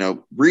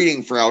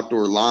breeding for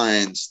outdoor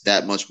lines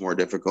that much more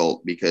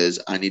difficult, because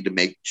I need to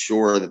make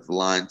sure that the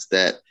lines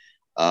that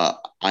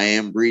I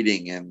am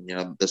breeding and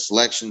the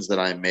selections that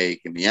I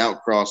make and the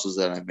outcrosses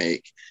that I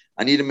make,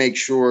 I need to make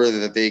sure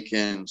that they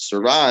can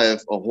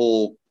survive a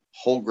whole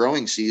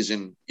growing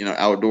season,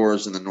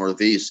 outdoors in the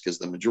Northeast, because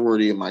the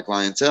majority of my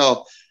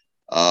clientele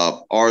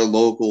are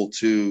local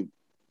to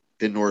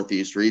the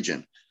Northeast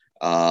region.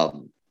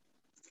 And,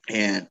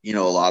 a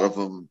lot of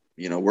them,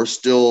 we're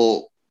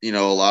still, a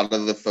lot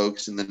of the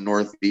folks in the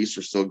Northeast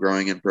are still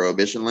growing in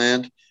prohibition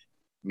land,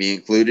 me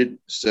included.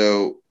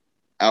 So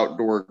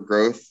outdoor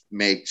growth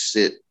makes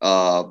it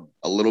a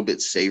little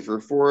bit safer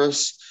for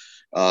us.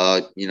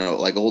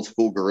 Like old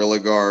school guerrilla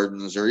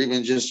gardens, or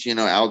even just,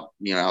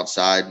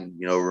 outside and,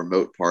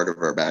 remote part of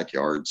our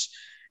backyards.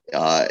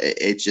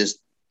 It's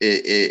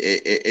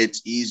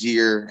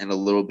easier and a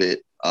little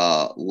bit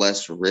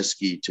less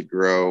risky to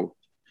grow,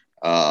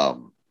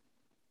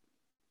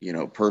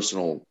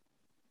 personal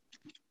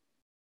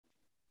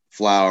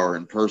flower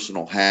and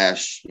personal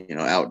hash,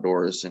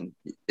 outdoors and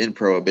in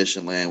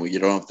prohibition land, where you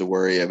don't have to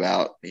worry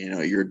about,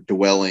 your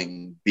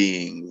dwelling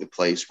being the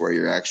place where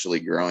you're actually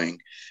growing.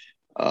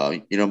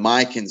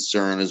 My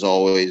concern has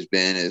always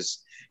been is,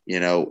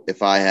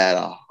 if I had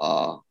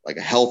like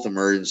a health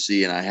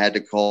emergency and I had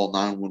to call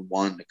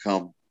 911 to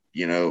come,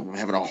 I'm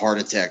having a heart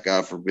attack,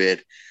 God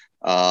forbid,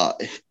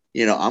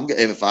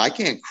 if I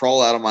can't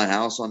crawl out of my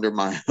house under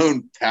my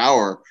own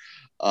power,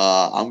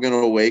 I'm going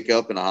to wake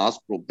up in a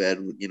hospital bed,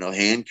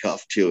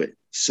 handcuffed to it.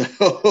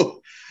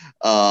 So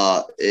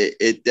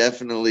it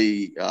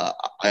definitely,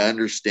 I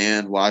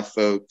understand why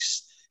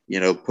folks,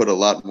 put a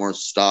lot more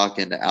stock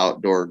into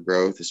outdoor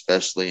growth,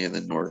 especially in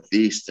the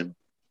Northeast. And,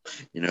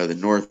 the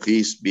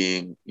Northeast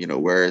being,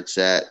 where it's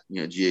at,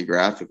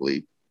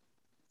 geographically,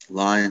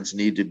 lines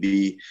need to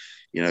be,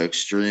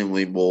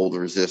 extremely mold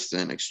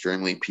resistant,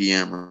 extremely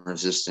PM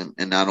resistant.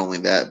 And not only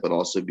that, but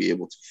also be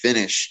able to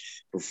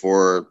finish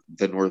before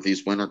the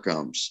Northeast winter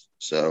comes.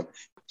 So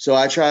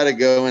I try to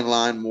go in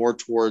line more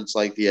towards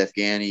like the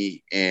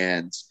Afghani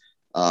and,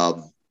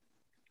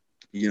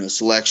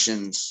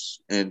 selections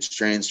and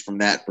strains from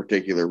that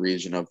particular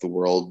region of the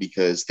world,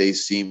 because they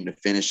seem to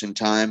finish in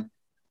time.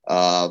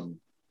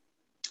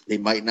 They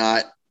might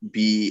not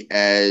be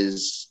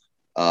as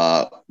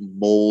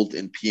mold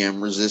and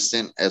PM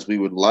resistant as we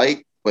would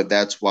like, but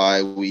that's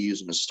why we use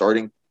them as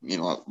starting,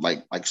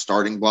 like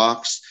starting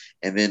blocks,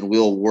 and then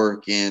we'll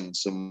work in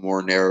some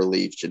more narrow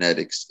leaf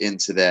genetics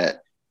into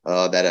that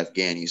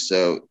Afghani.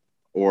 So,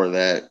 or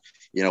that,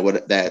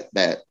 what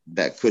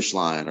that Kush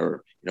line,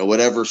 or,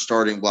 whatever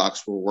starting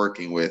blocks we're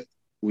working with,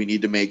 we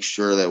need to make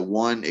sure that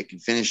one, it can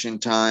finish in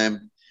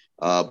time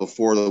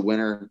before the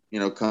winter,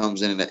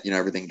 comes in, and that,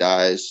 everything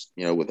dies,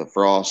 with a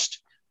frost.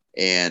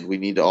 And we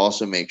need to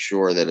also make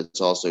sure that it's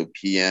also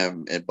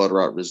PM and bud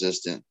rot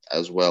resistant,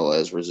 as well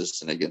as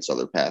resistant against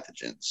other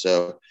pathogens.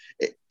 So,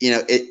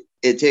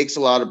 it takes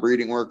a lot of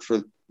breeding work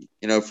for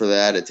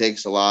that. It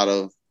takes a lot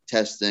of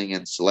testing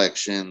and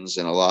selections,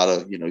 and a lot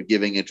of,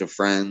 giving it to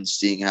friends,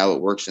 seeing how it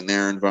works in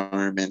their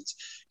environment,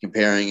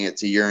 comparing it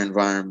to your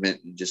environment,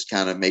 and just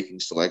kind of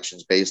making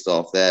selections based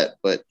off that.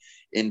 But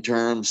in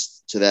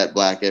terms to that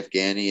black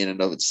Afghani in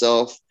and of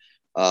itself,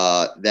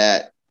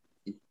 that,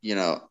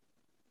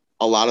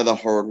 a lot of the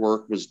hard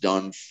work was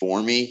done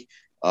for me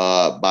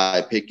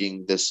by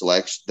picking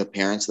the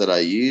parents that I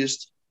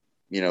used.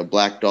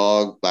 Black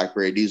Dog,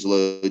 Blackberry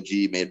Diesel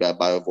OG, made by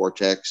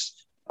BioVortex,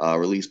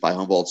 released by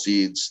Humboldt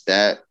Seeds.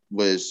 That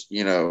was,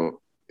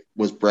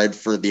 was bred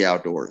for the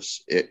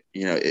outdoors.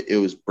 It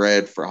was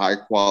bred for high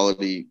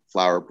quality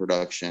flower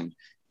production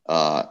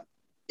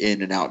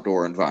in an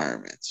outdoor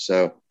environment.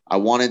 So I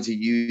wanted to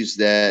use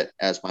that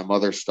as my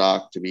mother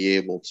stock to be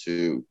able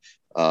to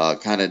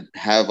kind of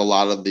have a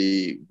lot of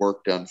the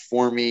work done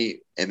for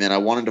me. And then I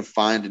wanted to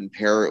find and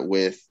pair it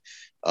with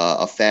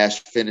a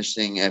fast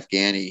finishing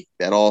Afghani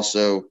that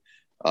also,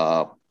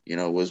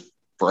 was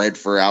bred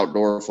for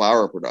outdoor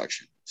flower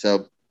production.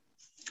 So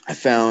I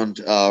found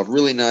a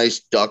really nice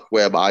Duck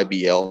Web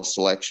IBL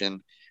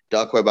selection.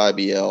 Duck Web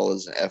IBL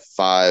is an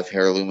F5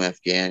 heirloom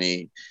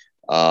Afghani,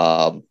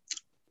 um,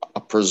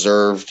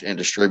 preserved and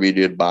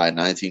distributed by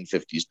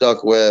 1950s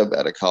Duck Web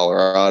out of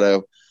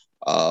Colorado.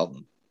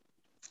 Um,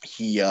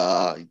 he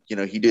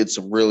did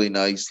some really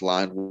nice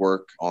line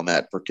work on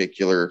that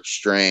particular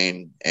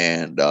strain,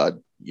 and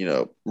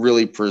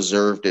really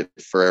preserved it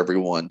for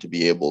everyone to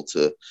be able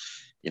to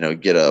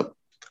get a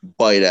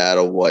bite out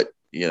of what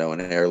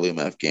an heirloom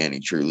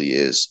Afghani truly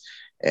is.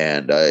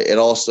 And it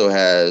also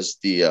has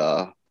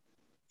the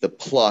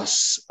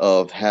plus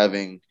of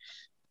having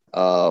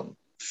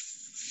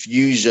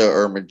fuchsia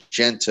or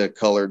magenta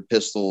colored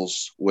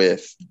pistils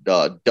with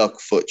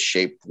duck foot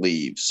shaped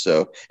leaves.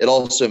 So it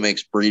also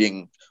makes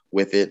breeding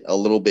with it a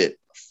little bit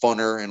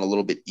funner and a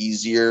little bit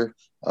easier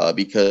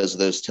because of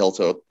those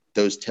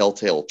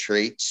telltale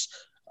traits.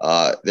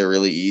 They're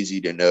really easy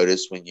to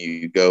notice when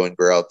you go and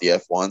grow out the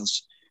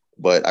F1s.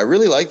 But I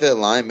really like that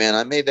line, man.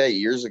 I made that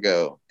years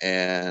ago.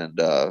 And,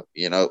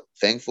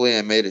 thankfully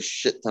I made a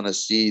shit ton of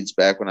seeds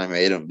back when I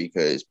made them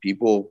because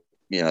people,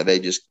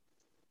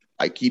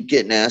 I keep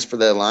getting asked for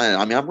that line.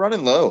 I mean, I'm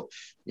running low.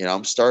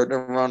 I'm starting to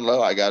run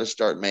low. I got to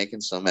start making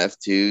some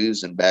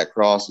F2s and back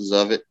crosses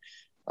of it,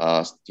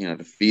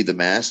 to feed the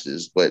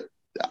masses. But,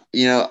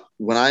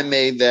 when I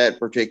made that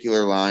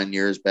particular line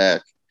years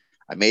back,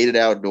 I made it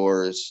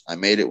outdoors. I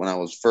made it when I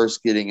was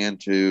first getting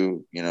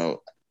into,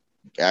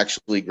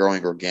 actually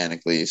growing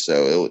organically.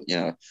 So,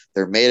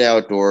 they're made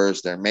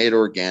outdoors, they're made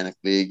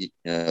organically,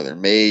 they're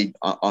made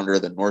under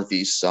the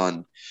Northeast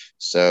sun.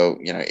 So,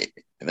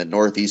 in the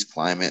Northeast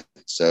climate.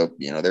 So,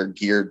 they're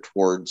geared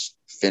towards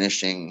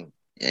finishing,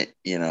 in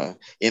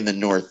the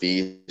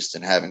Northeast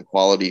and having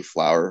quality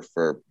flower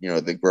for,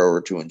 the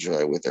grower to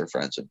enjoy with their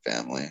friends and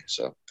family.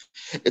 So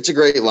it's a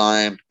great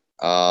line.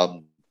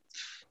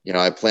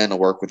 I plan to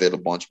work with it a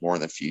bunch more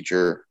in the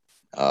future.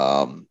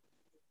 And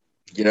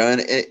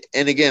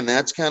again,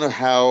 that's kind of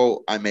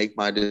how I make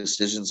my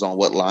decisions on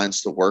what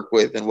lines to work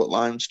with and what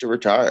lines to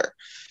retire.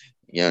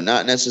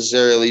 Not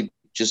necessarily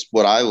just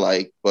what I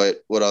like,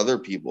 but what other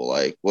people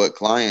like, what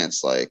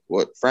clients like,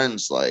 what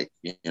friends like,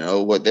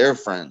 what their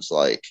friends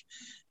like.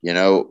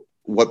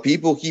 What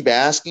people keep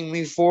asking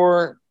me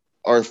for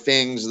are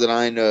things that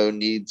I know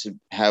need to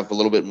have a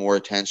little bit more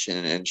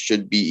attention and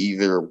should be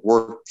either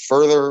worked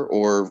further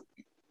or,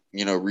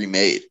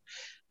 remade.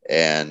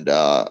 And,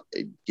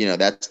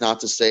 that's not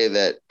to say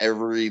that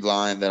every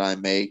line that I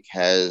make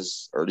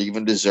has or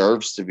even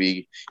deserves to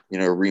be,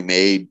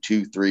 remade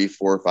 2, 3,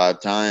 4,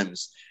 5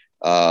 times.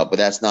 But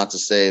that's not to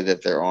say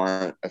that there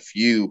aren't a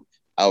few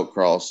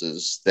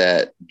outcrosses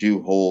that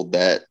do hold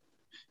that,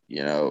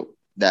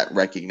 that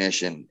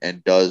recognition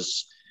and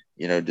does,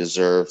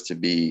 deserve to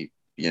be,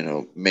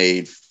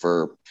 made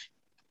for,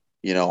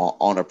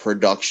 on a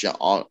production,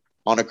 on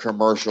a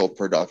commercial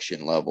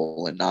production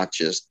level and not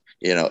just,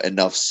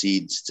 enough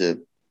seeds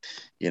to,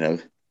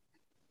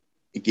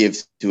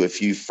 give to a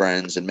few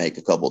friends and make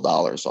a couple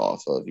dollars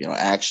off of,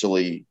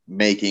 actually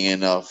making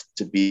enough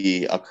to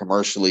be a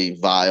commercially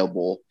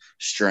viable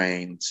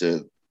strain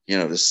to,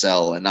 to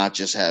sell and not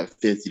just have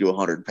 50 to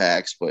 100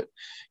 packs, but,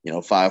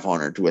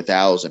 500 to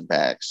 1,000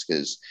 packs.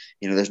 Cause,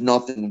 there's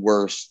nothing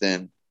worse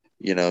than,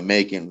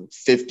 making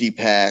 50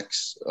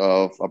 packs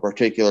of a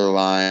particular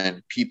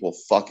line. People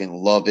fucking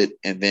love it.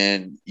 And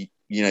then,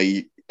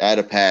 you add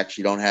a patch,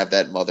 you don't have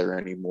that mother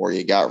anymore.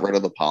 You got rid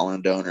of the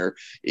pollen donor.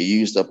 You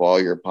used up all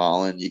your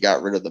pollen. You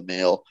got rid of the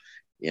male.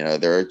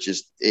 It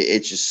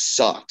just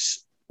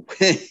sucks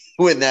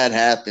when that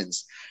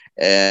happens.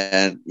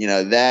 And,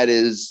 that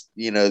is,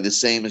 the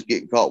same as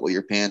getting caught with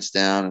your pants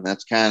down. And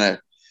that's kind of,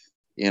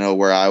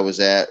 where I was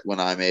at when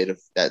I made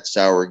that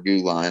sour goo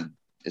line,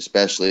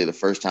 especially the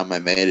first time I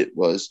made it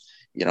was,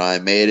 I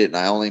made it and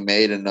I only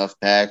made enough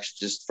packs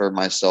just for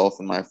myself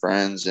and my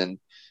friends. And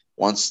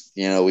once,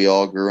 we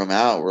all grew them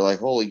out, we're like,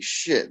 holy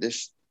shit,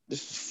 this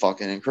is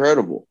fucking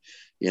incredible.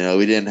 We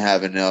didn't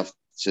have enough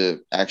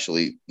to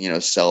actually,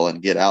 sell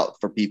and get out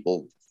for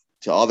people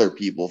to other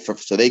people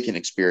so they can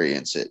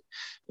experience it.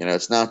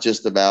 It's not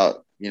just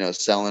about,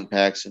 selling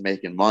packs and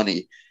making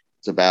money.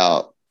 It's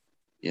about,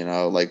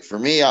 like for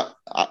me, I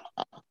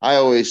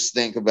always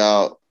think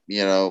about,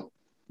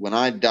 when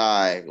I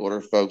die, what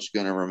are folks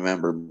going to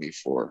remember me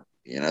for?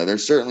 They're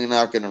certainly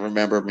not going to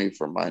remember me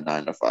for my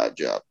 9-to-5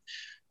 job.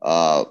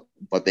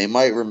 But they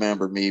might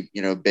remember me,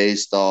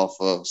 based off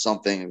of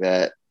something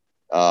that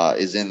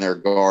is in their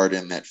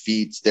garden that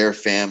feeds their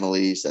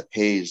families, that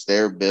pays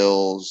their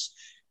bills.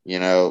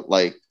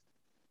 Like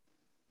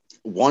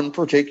one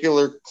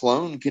particular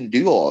clone can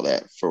do all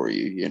that for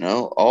you.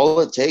 All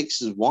it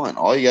takes is one.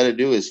 All you got to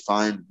do is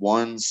find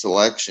one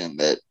selection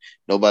that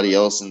nobody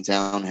else in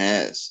town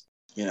has.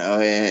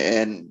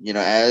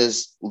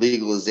 As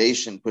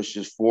legalization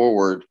pushes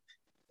forward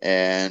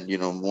and,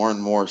 more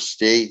and more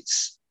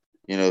states,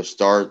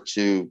 start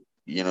to,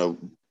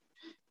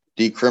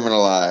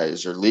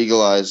 decriminalize or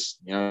legalize,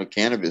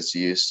 cannabis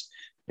use,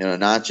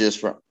 not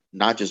just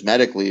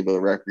medically,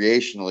 but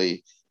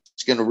recreationally.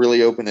 It's going to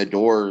really open the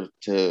door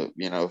to,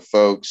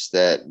 folks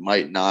that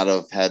might not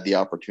have had the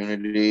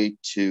opportunity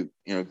to,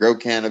 grow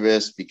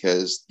cannabis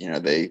because,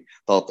 they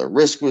thought the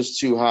risk was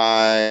too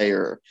high,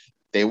 or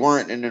they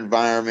weren't in an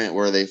environment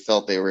where they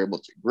felt they were able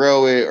to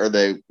grow it, or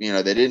they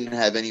didn't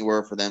have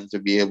anywhere for them to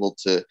be able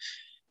to,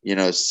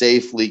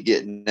 safely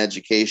get an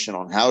education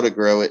on how to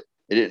grow it.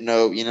 They didn't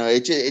know,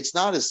 it's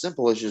not as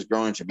simple as just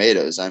growing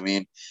tomatoes. I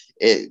mean,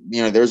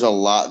 there's a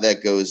lot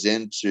that goes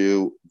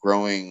into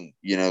growing,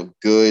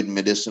 good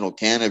medicinal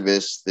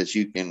cannabis that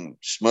you can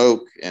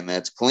smoke and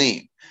that's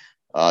clean.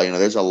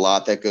 There's a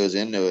lot that goes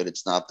into it.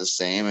 It's not the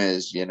same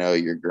as,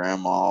 your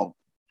grandma,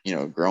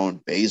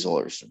 growing basil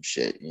or some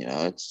shit.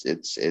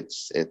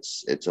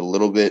 It's a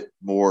little bit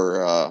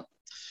more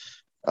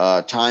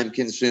time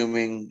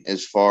consuming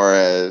as far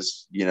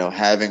as,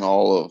 having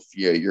all of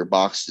your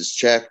boxes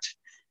checked.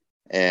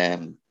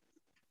 And,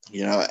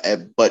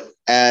 but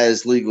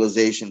as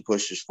legalization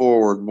pushes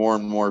forward, more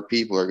and more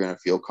people are going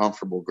to feel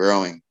comfortable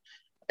growing.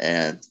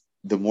 And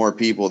the more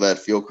people that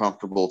feel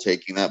comfortable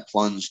taking that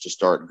plunge to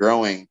start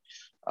growing,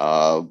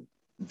 the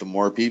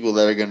more people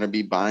that are going to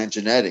be buying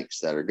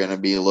genetics, that are going to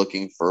be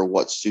looking for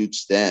what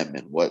suits them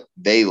and what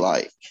they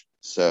like.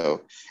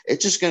 So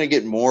it's just going to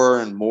get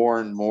more and more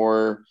and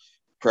more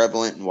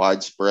prevalent and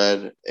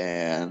widespread.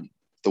 And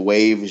the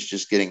wave is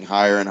just getting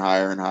higher and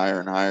higher and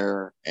higher and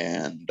higher.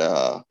 And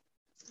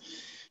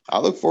I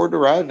look forward to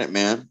riding it,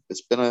 man.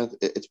 It's been a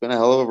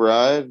hell of a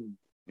ride.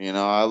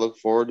 I look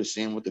forward to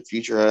seeing what the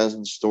future has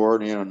in store,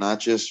 not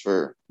just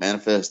for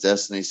Manifest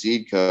Destiny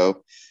Seed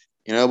Co.,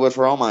 but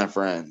for all my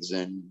friends.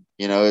 And,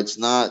 it's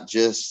not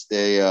just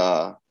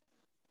a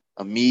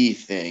me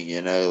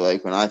thing,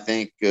 like when I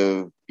think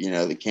of,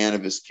 the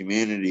cannabis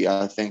community,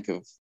 I think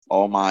of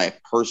all my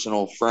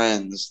personal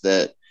friends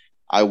that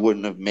I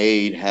wouldn't have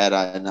made had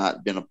I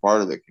not been a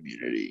part of the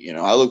community.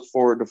 I look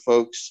forward to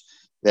folks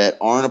that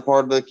aren't a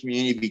part of the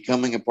community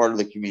becoming a part of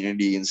the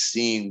community and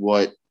seeing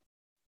what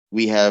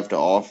we have to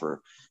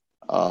offer.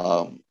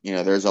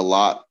 There's a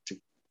lot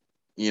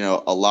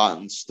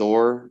in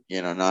store,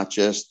 not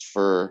just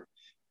for,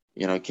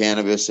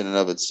 cannabis in and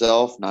of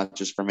itself, not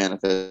just for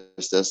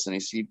Manifest Destiny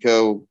Seed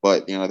Co.,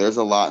 but, there's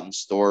a lot in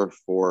store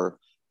for,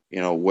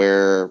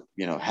 where,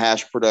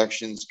 hash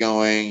production's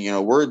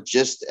going. We're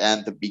just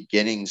at the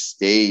beginning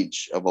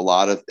stage of a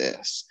lot of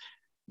this.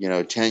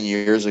 10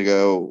 years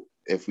ago,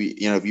 if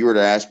you were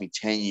to ask me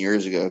 10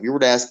 years ago, if you were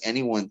to ask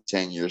anyone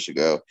 10 years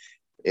ago,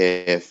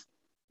 if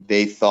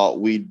they thought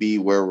we'd be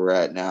where we're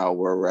at now,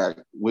 where we're at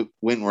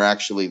when we're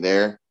actually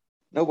there,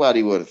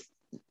 nobody would have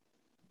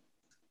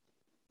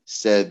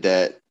said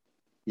that,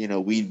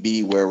 we'd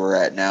be where we're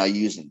at now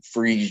using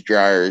freeze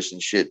dryers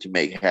and shit to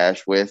make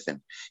hash with.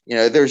 And,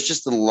 there's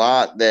just a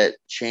lot that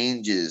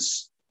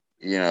changes,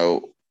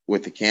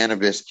 with the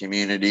cannabis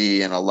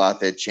community, and a lot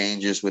that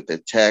changes with the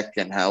tech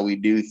and how we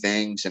do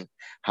things and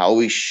how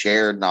we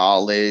share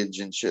knowledge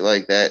and shit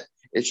like that.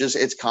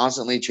 It's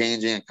constantly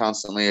changing and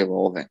constantly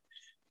evolving.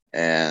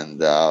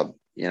 And,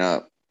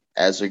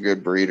 as a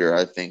good breeder,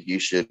 I think you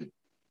should,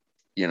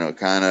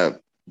 kind of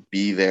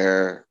be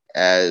there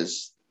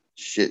as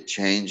shit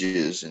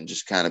changes and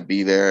just kind of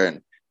be there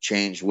and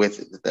change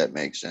with it, if that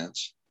makes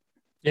sense.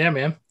 Yeah,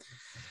 man,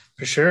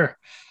 for sure.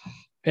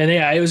 And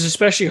yeah, it was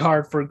especially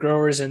hard for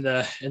growers in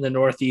the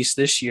Northeast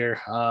this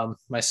year,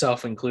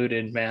 myself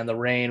included. Man, the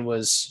rain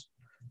was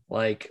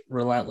like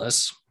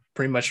relentless.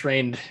 Pretty much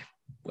rained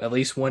at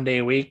least one day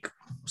a week.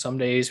 Some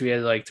days we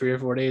had like 3 or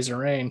 4 days of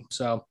rain.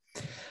 So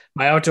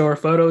my outdoor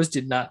photos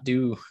did not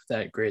do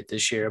that great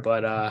this year,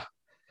 but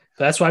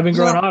that's why I've been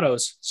growing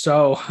autos.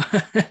 So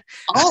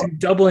I'm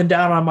doubling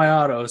down on my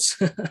autos.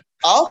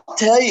 I'll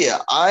tell you,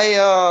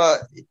 I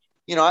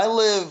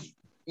live,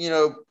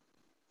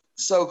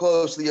 so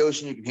close to the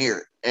ocean you can hear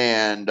it.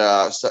 And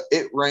so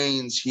it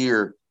rains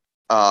here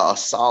a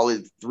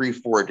solid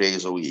 3-4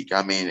 days a week.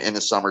 I mean, in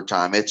the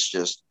summertime, it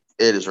is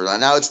really.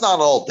 Now it's not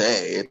all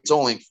day. It's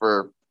only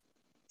for,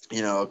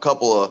 a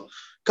couple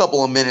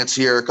of minutes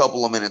here, a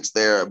couple of minutes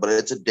there, but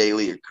it's a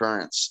daily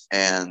occurrence.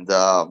 And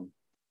a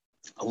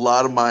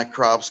lot of my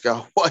crops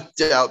got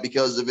wiped out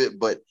because of it,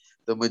 but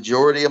the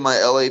majority of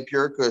my LA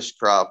Pure Kush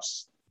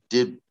crops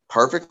did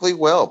perfectly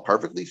well,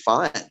 perfectly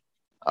fine.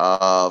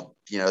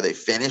 They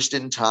finished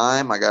in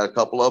time. I got a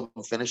couple of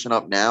them finishing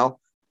up now,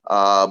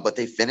 but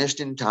they finished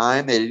in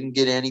time. They didn't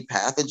get any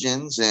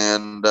pathogens,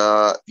 and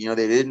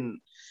they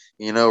didn't,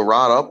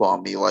 rot up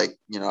on me like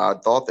I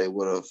thought they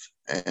would have.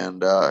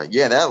 And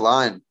that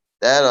line,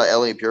 that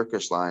LA Pure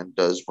Kush line,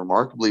 does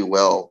remarkably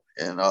well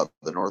in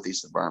the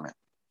Northeast environment.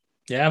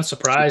 Yeah, I'm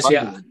surprised.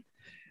 Yeah,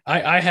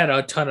 I had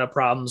a ton of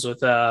problems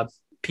with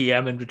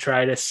PM and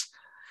botrytis.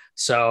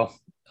 So,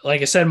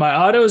 like I said, my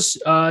autos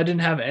didn't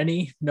have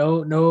any,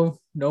 no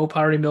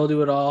powdery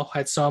mildew at all.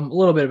 Had a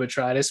little bit of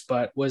botrytis,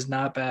 but was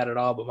not bad at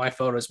all. But my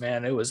photos,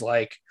 man, it was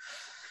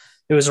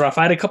rough.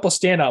 I had a couple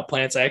standout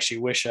plants. I actually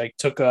wish I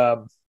took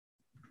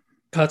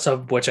cuts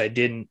of, which I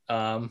didn't.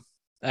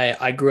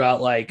 I grew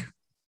out like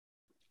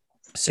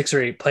 6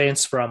 or 8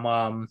 plants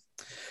from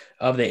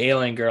of the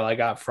Alien Girl I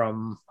got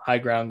from High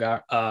Ground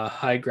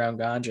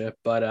Ganja.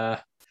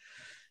 But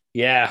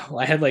yeah,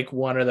 I had like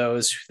one of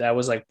those that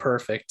was like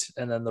perfect,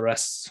 and then the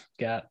rest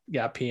got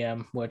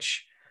PM,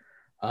 which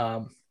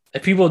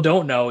if people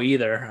don't know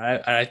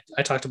either,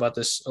 I talked about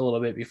this a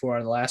little bit before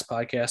on the last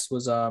podcast,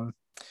 was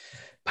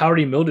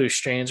powdery mildew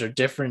strains are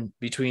different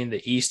between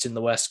the East and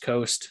the West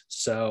Coast.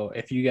 So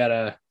if you got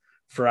a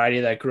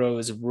variety that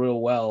grows real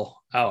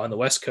well out on the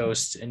West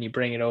Coast and you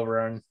bring it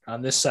over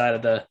on this side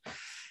of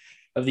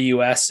the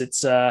US,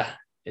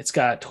 it's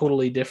got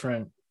totally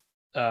different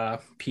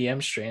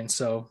PM strains.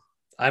 So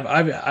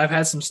I've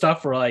had some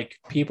stuff where like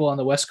people on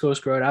the West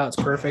Coast grow it out, it's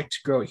perfect,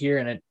 grow it here,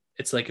 and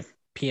it's like a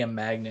PM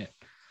magnet.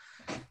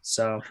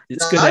 So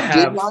it's good to have.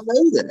 I did not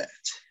know that.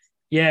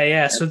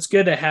 Yeah. So it's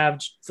good to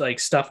have like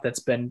stuff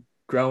that's been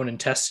grown and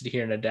tested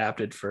here and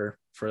adapted for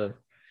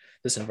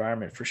this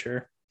environment for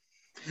sure.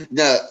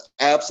 No,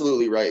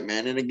 absolutely right,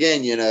 man. And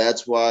again,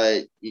 that's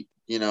why,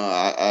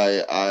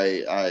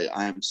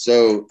 I'm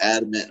so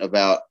adamant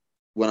about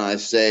when I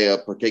say a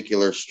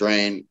particular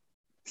strain,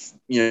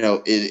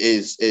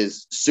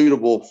 is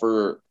suitable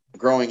for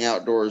growing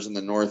outdoors in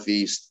the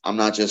Northeast. I'm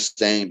not just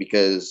saying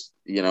because,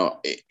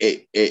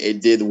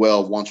 it did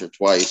well once or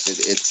twice.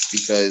 It's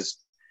because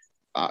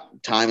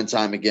time and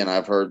time again,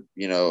 I've heard,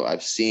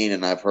 I've seen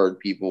and I've heard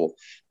people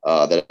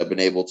that have been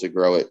able to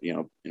grow it,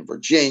 in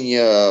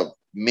Virginia,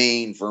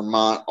 Maine,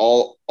 Vermont,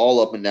 all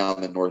up and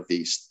down the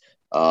Northeast.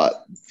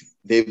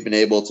 They've been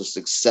able to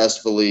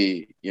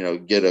successfully,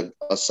 get a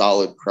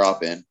solid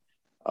crop in,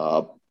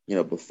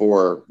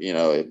 before,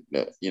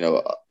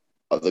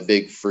 of the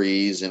big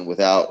freeze, and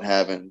without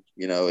having,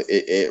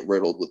 it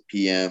riddled with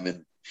PM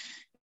and,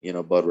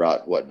 bud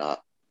rot and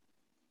whatnot.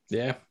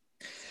 Yeah.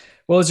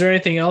 Well, is there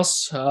anything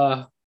else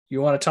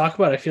you want to talk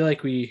about? I feel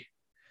like we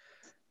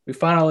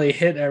finally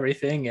hit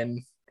everything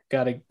and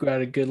got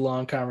a good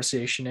long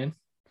conversation in.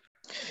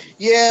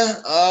 Yeah.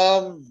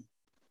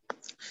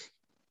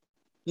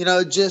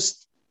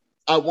 Just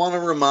I want to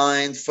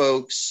remind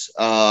folks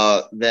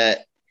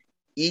that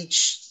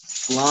each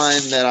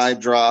line that I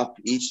drop,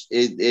 it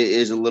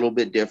is a little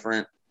bit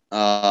different.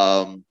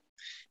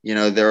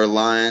 There are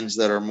lines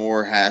that are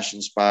more hash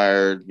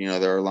inspired.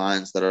 There are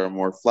lines that are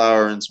more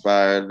flower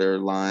inspired. There are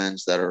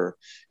lines that are,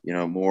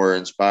 more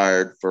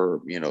inspired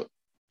for,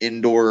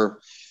 indoor,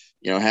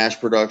 hash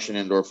production,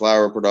 indoor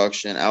flower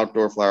production,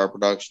 outdoor flower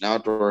production,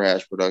 outdoor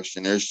hash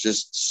production. There's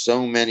just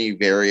so many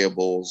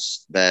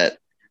variables that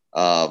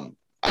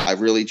I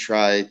really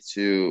try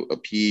to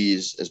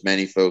appease as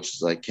many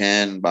folks as I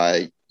can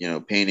by,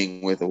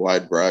 painting with a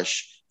wide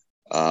brush.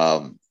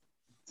 But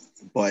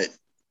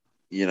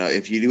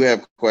if you do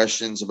have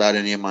questions about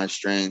any of my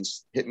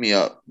strains, hit me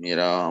up.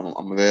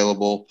 I'm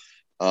available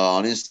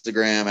on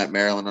Instagram at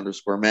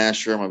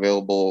Maryland_Masher. I'm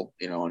available,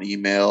 on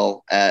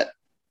email at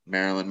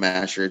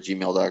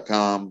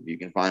MarylandMasher@gmail.com. You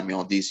can find me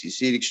on DC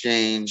Seed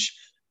Exchange.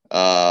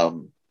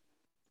 I'm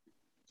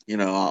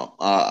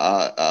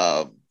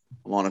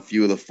on a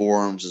few of the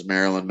forums as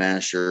Maryland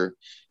Masher,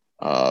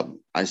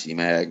 IC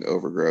Mag,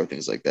 Overgrow,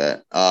 things like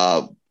that.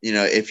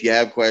 If you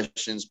have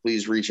questions,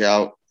 please reach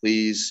out.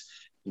 Please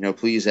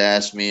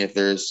ask me if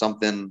there's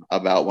something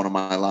about one of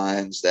my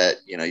lines that,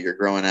 you're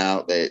growing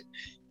out that,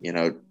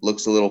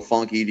 looks a little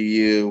funky to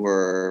you,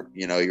 or,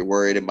 you're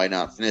worried it might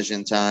not finish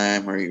in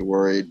time, or you're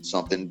worried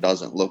something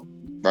doesn't look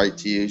right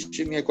to you.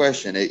 Shoot me a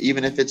question,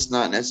 even if it's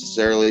not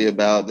necessarily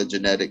about the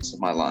genetics of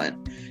my line.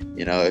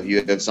 If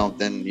you have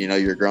something,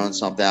 you're growing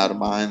something out of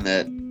mine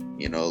that,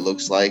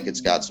 looks like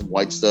it's got some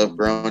white stuff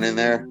growing in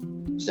there,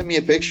 send me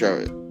a picture of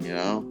it.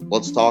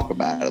 Let's talk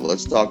about it.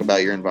 Let's talk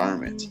about your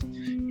environment.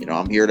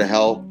 I'm here to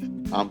help.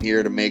 I'm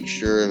here to make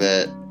sure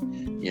that,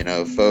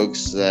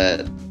 folks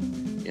that,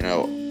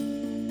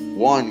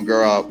 one,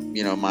 grow up,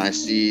 my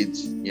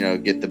seeds,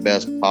 get the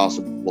best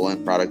possible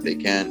end product they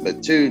can.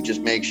 But two,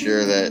 just make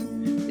sure that,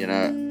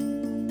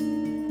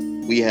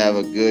 we have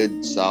a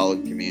good,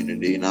 solid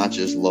community, not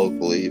just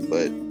locally,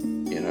 but,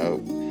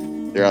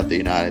 throughout the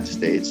United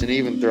States and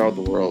even throughout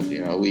the world.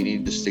 We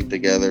need to stick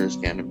together as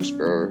cannabis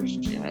growers.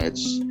 We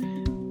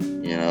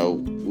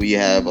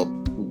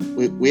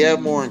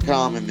have more in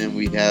common than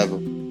we have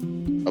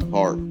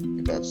apart.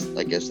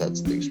 I guess that's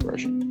the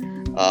expression.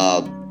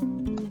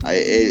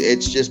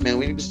 It's just, man,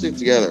 we need to stick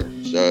together.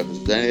 So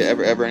if there's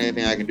ever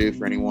anything I can do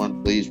for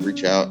anyone, please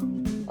reach out.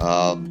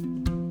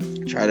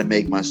 Try to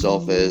make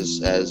myself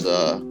as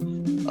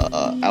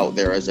out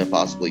there as I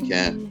possibly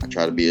can. I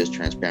try to be as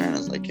transparent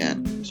as I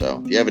can.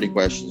 So if you have any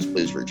questions,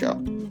 please reach out.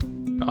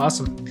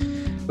 Awesome.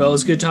 Well, it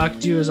was good talking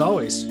to you as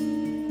always.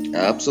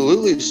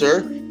 Absolutely,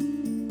 sir.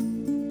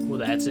 Well,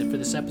 that's it for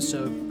this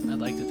episode. I'd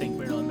like to thank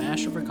Maryland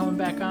Masher for coming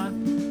back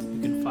on.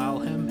 You can follow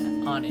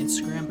him on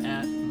Instagram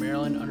at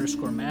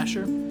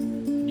Maryland_Masher.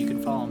 And you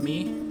can follow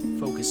me,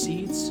 Focus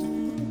Seeds,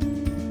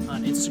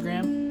 on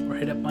Instagram, or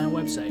hit up my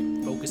website,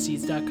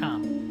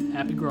 focusseeds.com.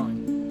 Happy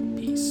growing.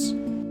 Peace.